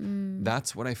 and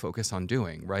that's what I focus on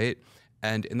doing, right?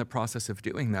 And in the process of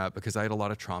doing that, because I had a lot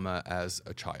of trauma as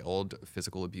a child,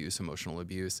 physical abuse, emotional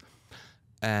abuse,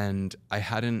 and I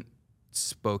hadn't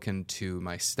spoken to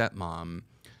my stepmom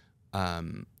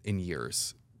in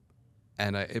years.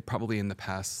 And it probably in the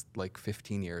past like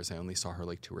 15 years, I only saw her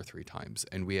like 2 or 3 times.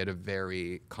 And we had a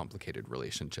very complicated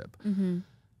relationship.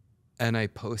 And I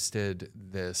posted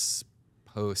this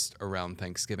post around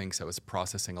Thanksgiving, so I was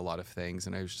processing a lot of things,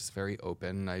 and I was just very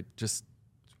open.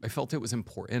 I felt it was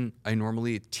important. I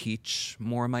normally teach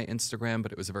more on my Instagram,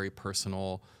 but it was a very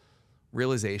personal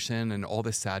realization, and all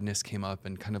this sadness came up,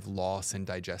 and kind of loss and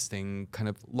digesting kind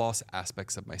of lost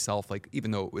aspects of myself. Like, even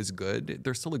though it was good,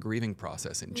 there's still a grieving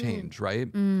process and change,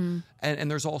 right? And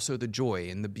there's also the joy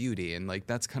and the beauty, and like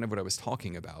that's kind of what I was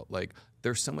talking about. Like,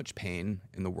 there's so much pain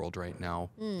in the world right now.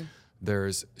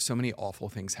 There's so many awful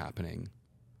things happening,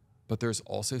 but there's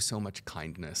also so much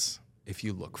kindness if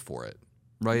you look for it,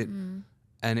 right?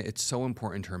 And it's so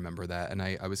important to remember that. And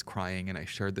I was crying, and I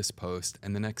shared this post.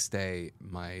 And the next day,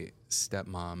 my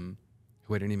stepmom,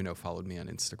 who I didn't even know followed me on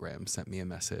Instagram, sent me a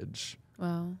message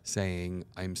saying,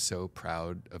 "I'm so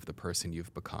proud of the person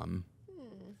you've become.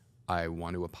 I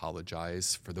want to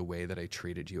apologize for the way that I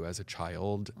treated you as a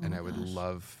child. And I would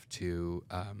love to,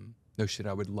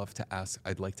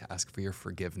 I'd like to ask for your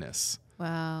forgiveness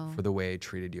for the way I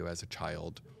treated you as a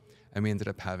child." And we ended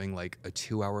up having like a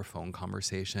 2-hour phone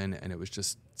conversation, and it was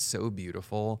just so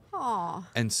beautiful. Aww.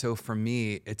 And so for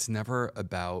me, it's never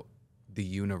about the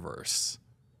universe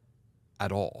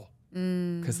at all.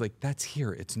 Because like that's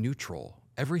here, it's neutral.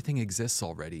 Everything exists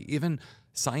already. Even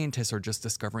scientists are just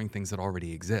discovering things that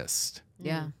already exist.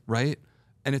 Yeah. Right?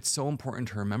 And it's so important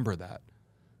to remember that.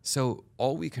 So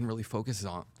all we can really focus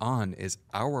on is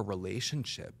our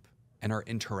relationship and our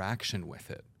interaction with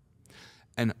it.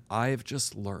 And I've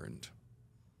just learned,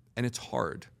 and it's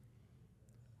hard,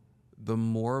 the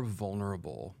more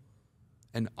vulnerable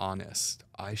and honest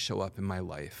I show up in my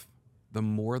life, the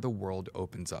more the world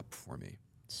opens up for me.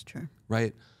 It's true.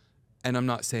 Right? And I'm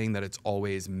not saying that it's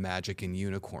always magic and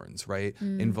unicorns, right?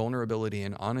 In vulnerability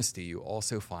and honesty, you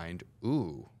also find,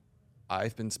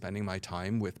 I've been spending my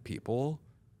time with people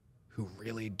who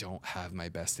really don't have my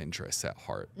best interests at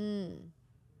heart.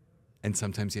 And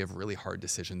sometimes you have really hard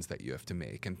decisions that you have to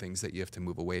make and things that you have to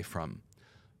move away from.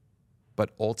 But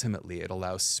ultimately, it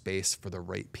allows space for the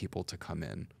right people to come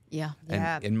in. Yeah.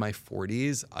 And in my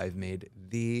 40s, I've made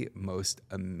the most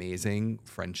amazing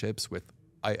friendships with,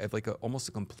 I have like almost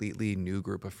a completely new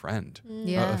group of friends.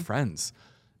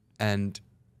 And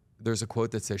there's a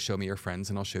quote that says, "Show me your friends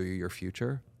and I'll show you your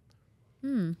future."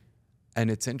 And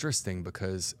it's interesting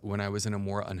because when I was in a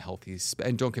more unhealthy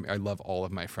and don't get me, I love all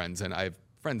of my friends, and I have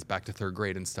friends back to 3rd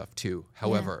grade and stuff too.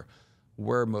 However,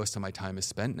 where most of my time is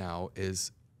spent now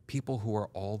is people who are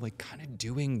all like kind of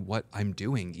doing what I'm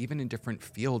doing, even in different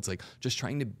fields, like just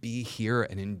trying to be here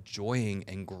and enjoying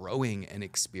and growing and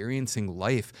experiencing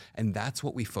life. And that's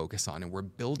what we focus on. And we're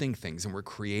building things and we're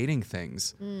creating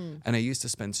things. And I used to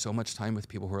spend so much time with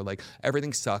people who are like,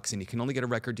 everything sucks and you can only get a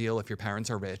record deal if your parents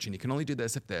are rich, and you can only do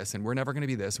this if this, and we're never going to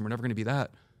be this and we're never going to be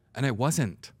that. And I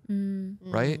wasn't,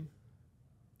 right?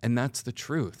 And that's the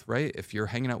truth, right? If you're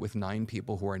hanging out with 9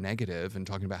 people who are negative and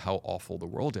talking about how awful the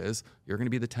world is, you're going to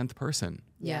be the 10th person.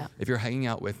 Yeah. If you're hanging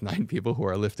out with 9 people who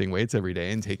are lifting weights every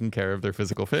day and taking care of their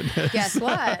physical fitness, Guess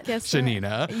what?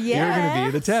 Shanina, you're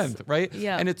going to be the 10th, right?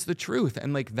 Yeah. And it's the truth.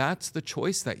 And like, that's the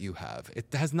choice that you have. It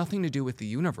has nothing to do with the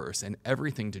universe and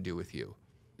everything to do with you.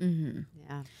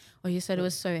 Yeah. Well, you said it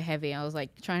was so heavy. I was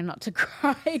like trying not to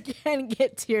cry again,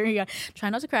 get teary. Try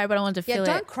not to cry, but I wanted to Yeah, feel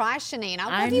don't it. cry, Shanina.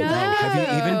 What I have you know. done? Have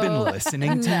you even been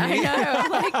listening to I me? know,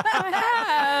 like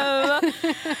I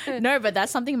have. No, but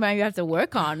that's something maybe I have to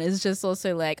work on. Is just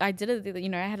also like I did it. You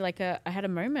know, I had a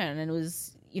moment, and it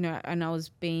was, you know, and I was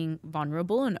being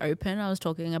vulnerable and open. I was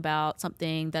talking about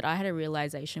something that I had a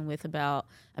realization with about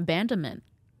abandonment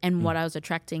and what I was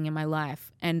attracting in my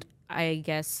life, and I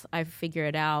guess I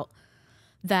figured out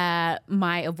that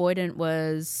my avoidant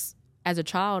was, as a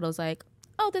child, I was like,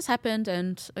 oh, this happened,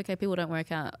 and okay, people don't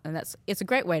work out, and it's a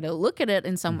great way to look at it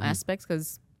in some aspects,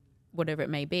 because whatever it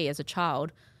may be as a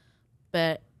child,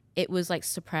 but it was like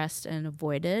suppressed and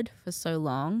avoided for so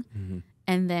long,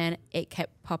 and then it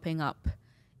kept popping up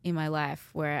in my life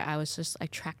where I was just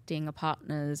attracting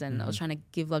partners, and I was trying to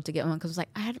give love to get one, because like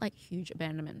I had like huge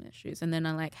abandonment issues, and then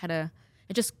I like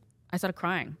I started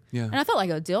crying. Yeah. And I felt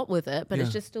like I dealt with it, but Yeah. it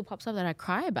just still pops up that I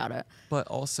cry about it. But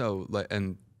also,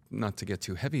 and not to get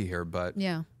too heavy here, but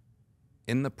Yeah.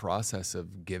 in the process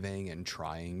of giving and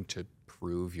trying to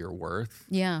prove your worth,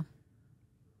 Yeah.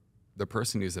 the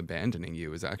person who's abandoning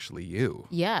you is actually you.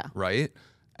 Yeah. Right?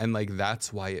 And like,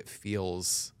 that's why it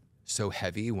feels so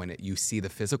heavy when you see the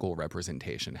physical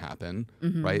representation happen,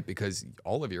 right? Because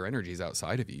all of your energy is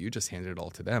outside of you. You just handed it all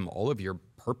to them. All of your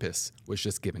purpose was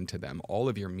just given to them. All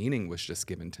of your meaning was just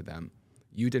given to them.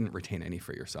 You didn't retain any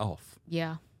for yourself,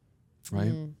 Yeah.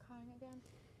 right?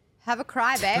 Have a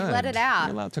cry, babe. Let it You're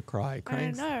out. allowed to cry.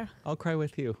 Crying's, know. I'll cry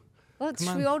with you. Well, Come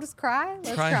should on. we all just cry?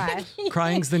 Let's cry.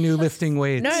 Crying's the new lifting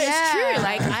weights. No, it's Yeah. true.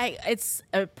 Like it's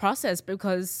a process,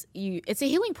 because it's a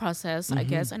healing process, I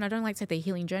guess. And I don't like to say the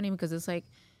healing journey, because it's like,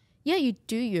 yeah, you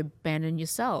abandon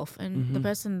yourself. And the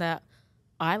person that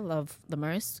I love the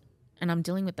most, and I'm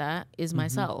dealing with that, is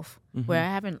myself, where I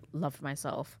haven't loved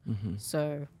myself.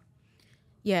 So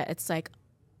yeah, it's like,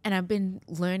 and I've been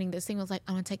learning this thing was like,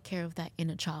 I want to take care of that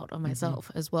inner child of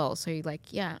myself as well. So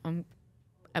like, yeah, I'm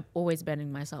always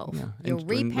abandoning myself. Yeah. You're and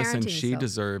reparenting listen, she yourself.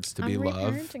 deserves to be I'm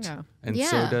loved. reparenting her. And so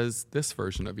Yeah. does this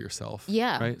version of yourself.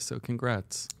 Yeah. Right? So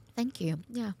congrats. Thank you.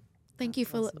 Yeah. Thank you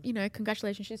for,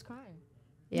 congratulations. She's crying.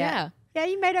 Yeah. Yeah,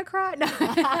 you made her cry. No.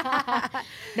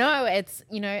 No, it's,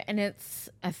 and it's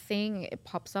a thing, it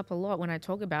pops up a lot when I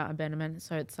talk about abandonment.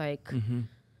 So it's like,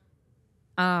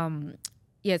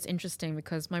 yeah, it's interesting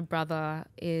because my brother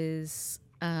is,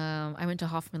 I went to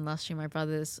Hoffman last year. My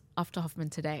brother's off to Hoffman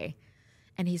today,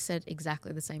 and he said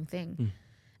exactly the same thing.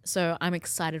 So I'm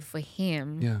excited for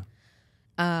him. Yeah.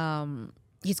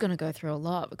 He's going to go through a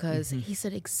lot because he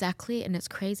said exactly, and it's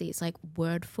crazy. It's like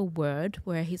word for word,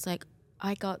 where he's like,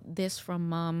 I got this from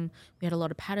mum. We had a lot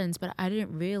of patterns, but I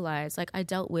didn't realize, like I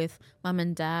dealt with mum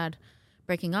and dad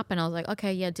breaking up, and I was like,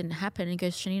 okay, yeah, it didn't happen. And he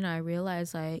goes, Shanina, I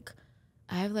realized like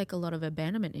I have like a lot of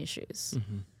abandonment issues.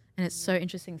 And it's so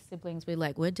interesting. Siblings,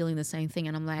 we're dealing the same thing.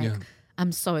 And I'm like,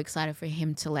 I'm so excited for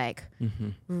him to like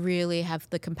really have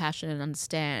the compassion and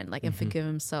understand, like, and forgive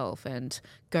himself and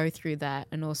go through that.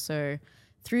 And also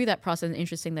through that process,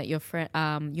 interesting that your friend,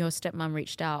 your stepmom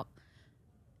reached out,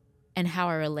 and how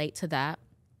I relate to that.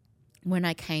 When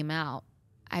I came out,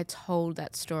 I told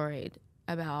that story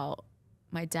about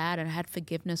my dad, and I had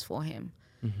forgiveness for him,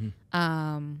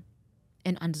 and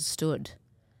understood.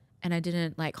 And I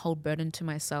didn't like hold burden to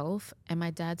myself. And my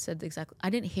dad said exactly,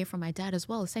 I didn't hear from my dad as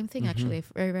well. The same thing, actually,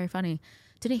 very, very funny.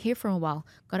 Didn't hear for a while.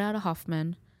 Got out of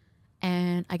Hoffman,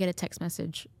 and I get a text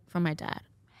message from my dad.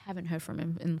 Haven't heard from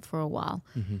him for a while.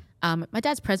 My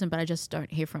dad's present, but I just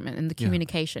don't hear from him in the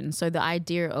communication. So the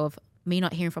idea of me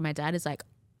not hearing from my dad is like,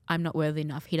 I'm not worthy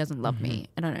enough. He doesn't love me.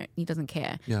 I don't know. He doesn't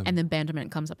care. Yeah. And then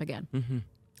abandonment comes up again.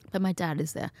 But my dad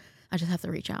is there. I just have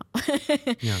to reach out.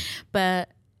 But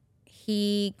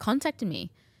he contacted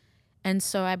me. And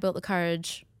so I built the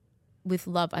courage with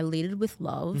love. I leaded with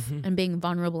love and being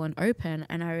vulnerable and open.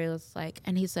 And I was like,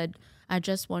 and he said, I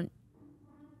just want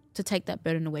to take that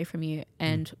burden away from you,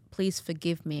 and please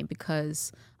forgive me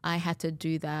because I had to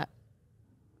do that,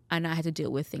 and I had to deal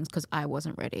with things because I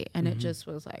wasn't ready. And it just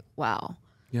was like, wow.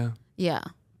 Yeah.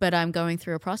 But I'm going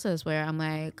through a process where I'm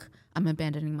like, I'm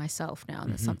abandoning myself now.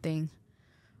 And it's something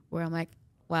where I'm like,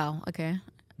 wow, okay,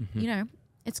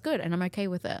 it's good, and I'm okay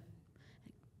with it.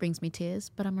 It brings me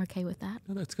tears, but I'm okay with that.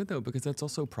 No, that's good though, because that's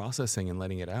also processing and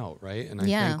letting it out, right? And I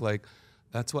Yeah. think like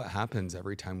That's what happens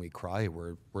every time we cry.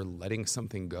 We're letting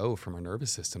something go from our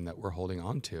nervous system that we're holding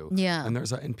on to. Yeah.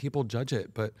 And people judge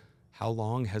it, but how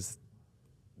long has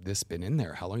this been in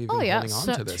there? How long have you Oh been yeah, holding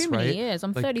on to this, too right? many years.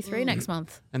 I'm Like, 33 next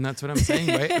month. And that's what I'm saying,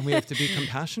 right? And we have to be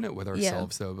compassionate with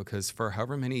ourselves, though, because for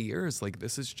however many years, like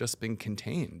this has just been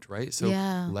contained, right? So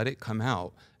Yeah. let it come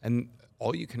out. And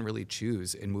all you can really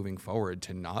choose in moving forward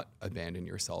to not abandon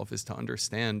yourself is to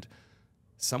understand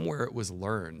somewhere it was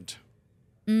learned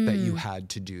that you had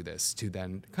to do this to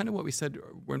then kind of what we said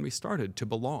when we started, to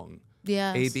belong.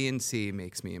 Yes. A, B, and C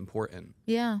makes me important,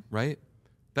 Yeah. right?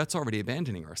 That's already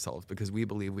abandoning ourselves because we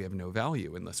believe we have no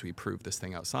value unless we prove this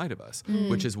thing outside of us,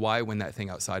 which is why when that thing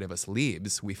outside of us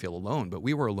leaves, we feel alone, but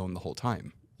we were alone the whole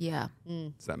time. Yeah.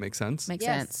 Does that make sense? Makes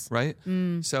Yes. sense. Right?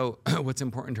 So what's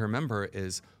important to remember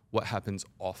is what happens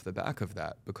off the back of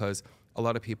that, because a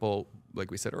lot of people, like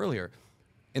we said earlier,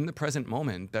 in the present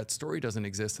moment, that story doesn't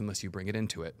exist unless you bring it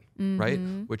into it, right?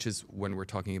 Which is when we're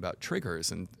talking about triggers.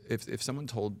 And if someone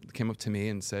came up to me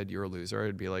and said, "You're a loser,"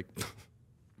 I'd be like,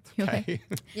 okay.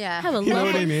 Yeah. Have a You know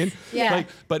look. what I mean? Yeah. Like,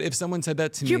 but if someone said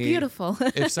that to You're me, beautiful.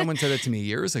 if someone said that to me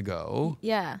years ago,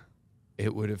 Yeah.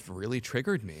 it would have really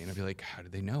triggered me. And I'd be like, how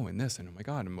did they know? And this, and oh my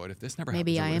God, and what if this never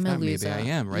Maybe happens? Or I what if am a that? loser.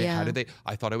 Maybe I am, right? Yeah. How did they,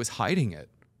 I thought I was hiding it,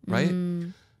 right?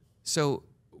 So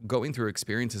going through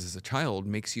experiences as a child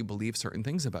makes you believe certain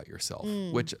things about yourself,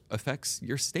 which affects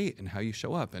your state and how you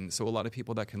show up. And so a lot of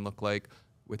people that can look like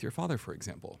with your father, for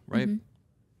example, right?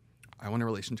 I want a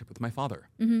relationship with my father.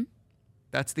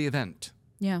 That's the event,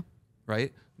 Yeah.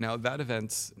 right? Now that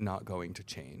event's not going to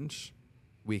change.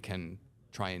 We can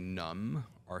try and numb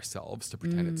ourselves to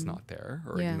pretend it's not there,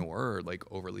 or Yeah. ignore, or like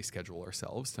overly schedule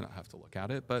ourselves to not have to look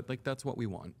at it. But like that's what we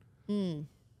want.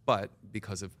 But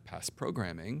because of past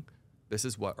programming, this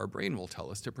is what our brain will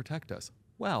tell us to protect us.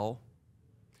 Well,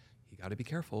 you got to be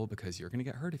careful because you're going to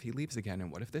get hurt if he leaves again.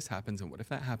 And what if this happens? And what if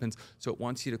that happens? So it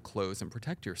wants you to close and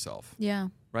protect yourself, Yeah.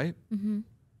 right?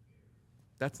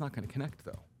 That's not going to connect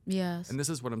though. Yes. And this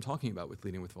is what I'm talking about with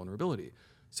leading with vulnerability.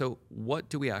 So what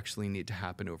do we actually need to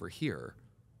happen over here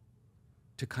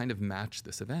to kind of match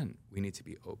this event? We need to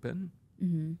be open,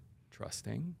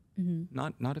 trusting,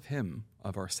 not of him,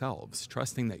 of ourselves,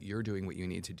 trusting that you're doing what you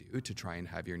need to do to try and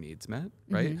have your needs met,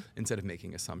 right? Instead of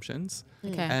making assumptions.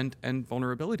 Okay. And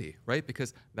vulnerability, right?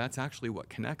 Because that's actually what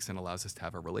connects and allows us to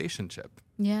have a relationship.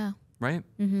 Yeah. Right?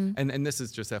 And this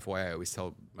is just FYI, I always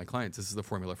tell my clients, this is the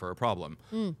formula for a problem.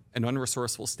 An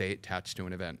unresourceful state attached to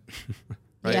an event.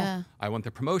 Right? Yeah. I want the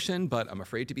promotion, but I'm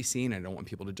afraid to be seen. And I don't want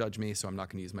people to judge me, so I'm not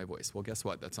going to use my voice. Well, guess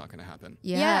what? That's not going to happen.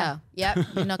 Yeah. Yep.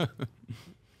 You're not,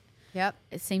 Yep.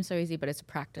 it seems so easy, but it's a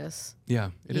practice. Yeah,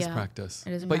 it is Yeah, practice.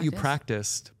 it is a but you practice.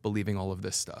 practiced believing all of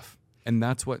this stuff. And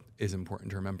that's what is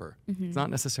important to remember. It's not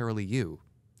necessarily you.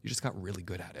 You just got really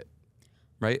good at it.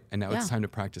 Right? And now Yeah. it's time to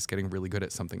practice getting really good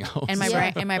at something else. And my Yeah.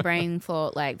 brain and my brain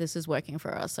thought like this is working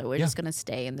for us, so we're Yeah. just gonna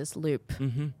stay in this loop.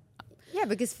 Yeah,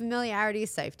 because familiarity is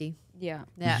safety. Yeah.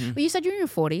 Yeah. But you said you're in your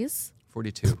 40s.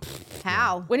 42.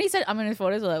 How? When he said I'm in his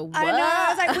 40s, we're like, what? I know. I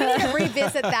was like, we need to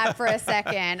revisit that for a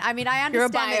second. I mean, I You're a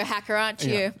understand. biohacker, aren't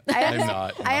you? Yeah. I, I'm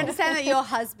not. I no. understand that your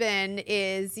husband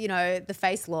is, the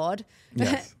face lord.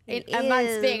 Yes.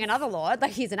 Amongst being another lord,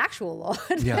 like he's an actual lord.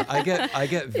 Yeah, I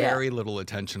get very little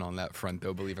attention on that front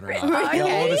though, believe it or not. Okay. Yeah,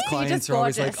 all of his You're clients just are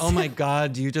always like, gorgeous. "Oh my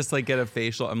God, do you just like get a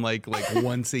facial?" I'm like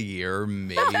once a year,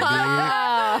 maybe.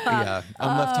 Yeah,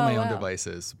 I'm left to my own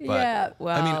devices. But Yeah,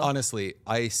 I mean, wow. honestly,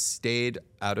 I stayed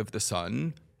out of the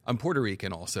sun. I'm Puerto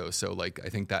Rican also, so like I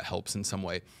think that helps in some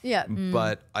way. Yeah.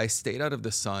 But I stayed out of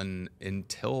the sun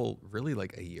until really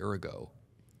like a year ago.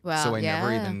 Wow. So I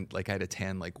never yeah. even I had a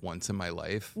tan like once in my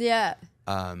life. Yeah.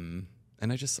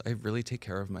 And I really take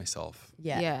care of myself.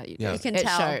 Yeah. Yeah, Yeah. You can it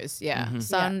tell. shows. Yeah,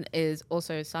 sun is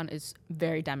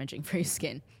very damaging for your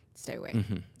skin. Stay away.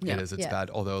 Yeah. It is. It's Yeah. bad.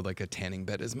 Although like a tanning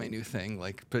bed is my new thing.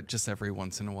 Like, but just every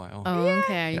once in a while. Oh,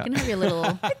 okay. You can have your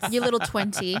little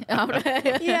 20.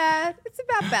 Yeah. It's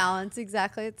about balance.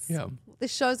 Exactly. It's Yeah. what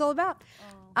this show's all about.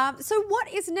 So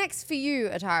what is next for you,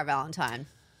 Atara Valentine?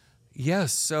 Yeah.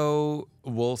 So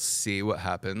we'll see what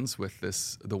happens with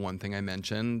this. The one thing I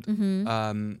mentioned.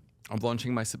 I'm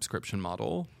launching my subscription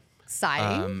model.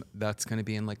 Exciting. That's going to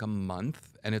be in like a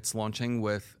month, and it's launching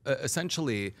with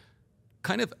essentially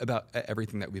kind of about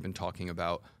everything that we've been talking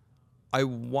about. I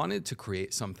wanted to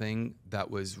create something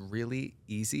that was really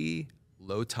easy,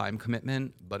 low time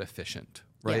commitment, but efficient,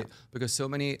 right? Yeah. Because so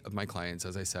many of my clients,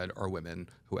 as I said, are women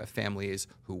who have families,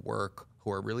 who work,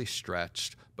 who are really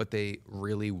stretched, but they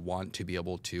really want to be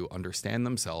able to understand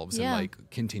themselves Yeah. and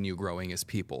like continue growing as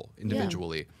people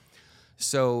individually.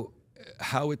 So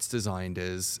how it's designed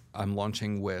is I'm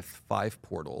launching with 5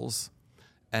 portals.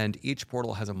 And each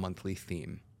portal has a monthly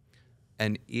theme.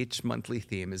 And each monthly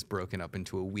theme is broken up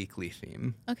into a weekly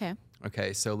theme. Okay.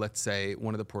 Okay, so let's say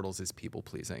one of the portals is people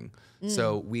pleasing.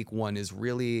 So week 1 is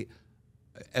really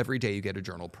every day you get a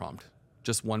journal prompt,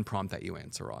 just one prompt that you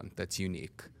answer on that's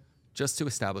unique, just to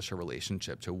establish a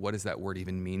relationship to what does that word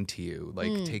even mean to you,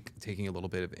 like taking a little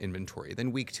bit of inventory.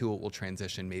 Then week 2, it will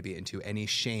transition maybe into any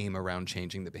shame around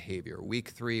changing the behavior. Week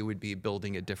 3 would be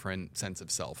building a different sense of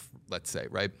self, let's say,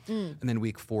 right? And then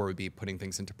week 4 would be putting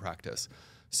things into practice.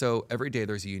 So every day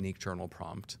there's a unique journal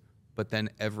prompt. But then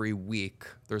every week,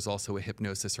 there's also a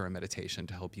hypnosis or a meditation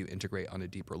to help you integrate on a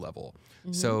deeper level.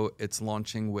 So it's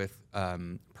launching with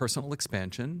personal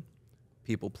expansion,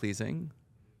 people pleasing,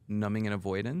 numbing and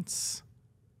avoidance,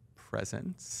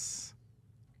 presence,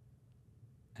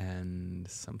 and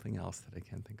something else that I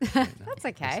can't think of right now. That's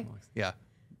okay. Yeah,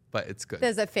 but it's good.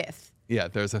 There's a 5th. Yeah,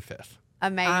 there's a 5th.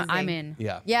 Amazing. I'm in.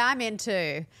 Yeah. Yeah, I'm in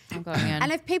too. I'm going in.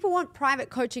 And if people want private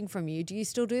coaching from you, do you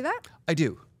still do that? I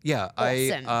do. Yeah.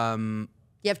 Awesome.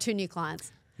 You have 2 new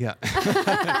clients. Yeah.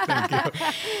 Thank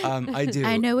you. I do.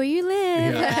 I know where you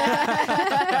live.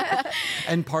 Yeah.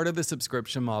 And part of the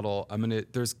subscription model,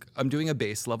 I'm doing a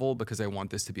base level because I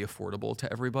want this to be affordable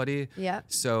to everybody. Yeah.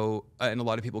 So, and a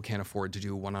lot of people can't afford to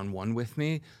do one-on-one with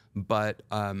me, but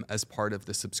as part of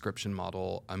the subscription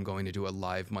model, I'm going to do a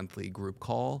live monthly group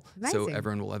call. So Amazing.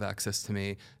 everyone will have access to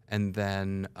me. And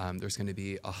then there's going to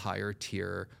be a higher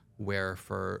tier where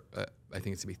for, I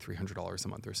think it's going to be $300 a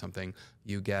month or something,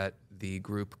 you get the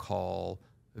group call,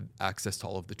 access to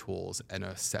all of the tools, and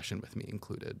a session with me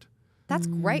included. That's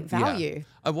great value.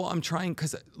 Yeah. Well, I'm trying,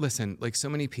 because listen, like so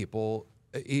many people,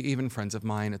 even friends of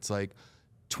mine, it's like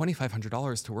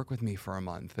 $2,500 to work with me for a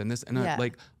month. And this, and Yeah.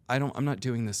 I'm not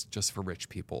doing this just for rich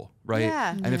people, right?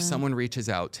 Yeah. And if someone reaches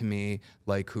out to me,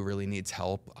 like who really needs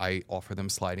help, I offer them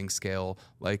sliding scale.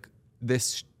 Like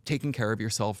this, taking care of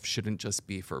yourself shouldn't just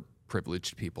be for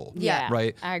privileged people. Yeah.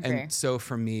 Right? I agree. And so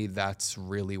for me, that's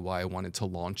really why I wanted to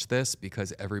launch this,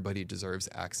 because everybody deserves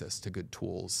access to good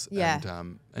tools. Yeah.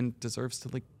 And deserves to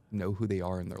like know who they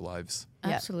are in their lives.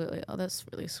 Absolutely. Oh, that's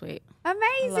really sweet.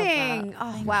 Amazing. that.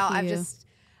 Oh, Thank wow. you.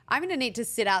 I'm going to need to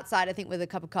sit outside, I think, with a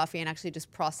cup of coffee and actually just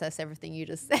process everything you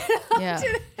just said. Yeah.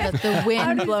 Let the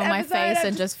wind this blow my episode, face I'm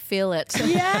and just feel it.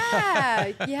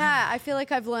 Yeah. I feel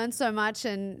like I've learned so much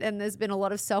and there's been a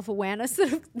lot of self-awareness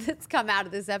that's come out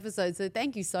of this episode. So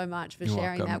thank you so much for You're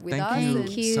sharing welcome. that with Thank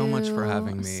us. you And so much for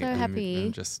having me. So happy.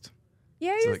 I'm just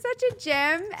yeah, It's you're like- such a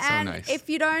gem. And nice. if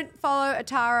you don't follow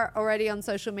Atara already on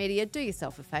social media, do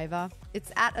yourself a favor.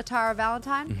 It's at Atara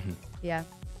Valentine. Yeah.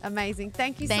 Amazing.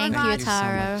 Thank you Thank so you, much. Thank you so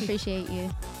Tara. much. Appreciate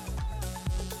you.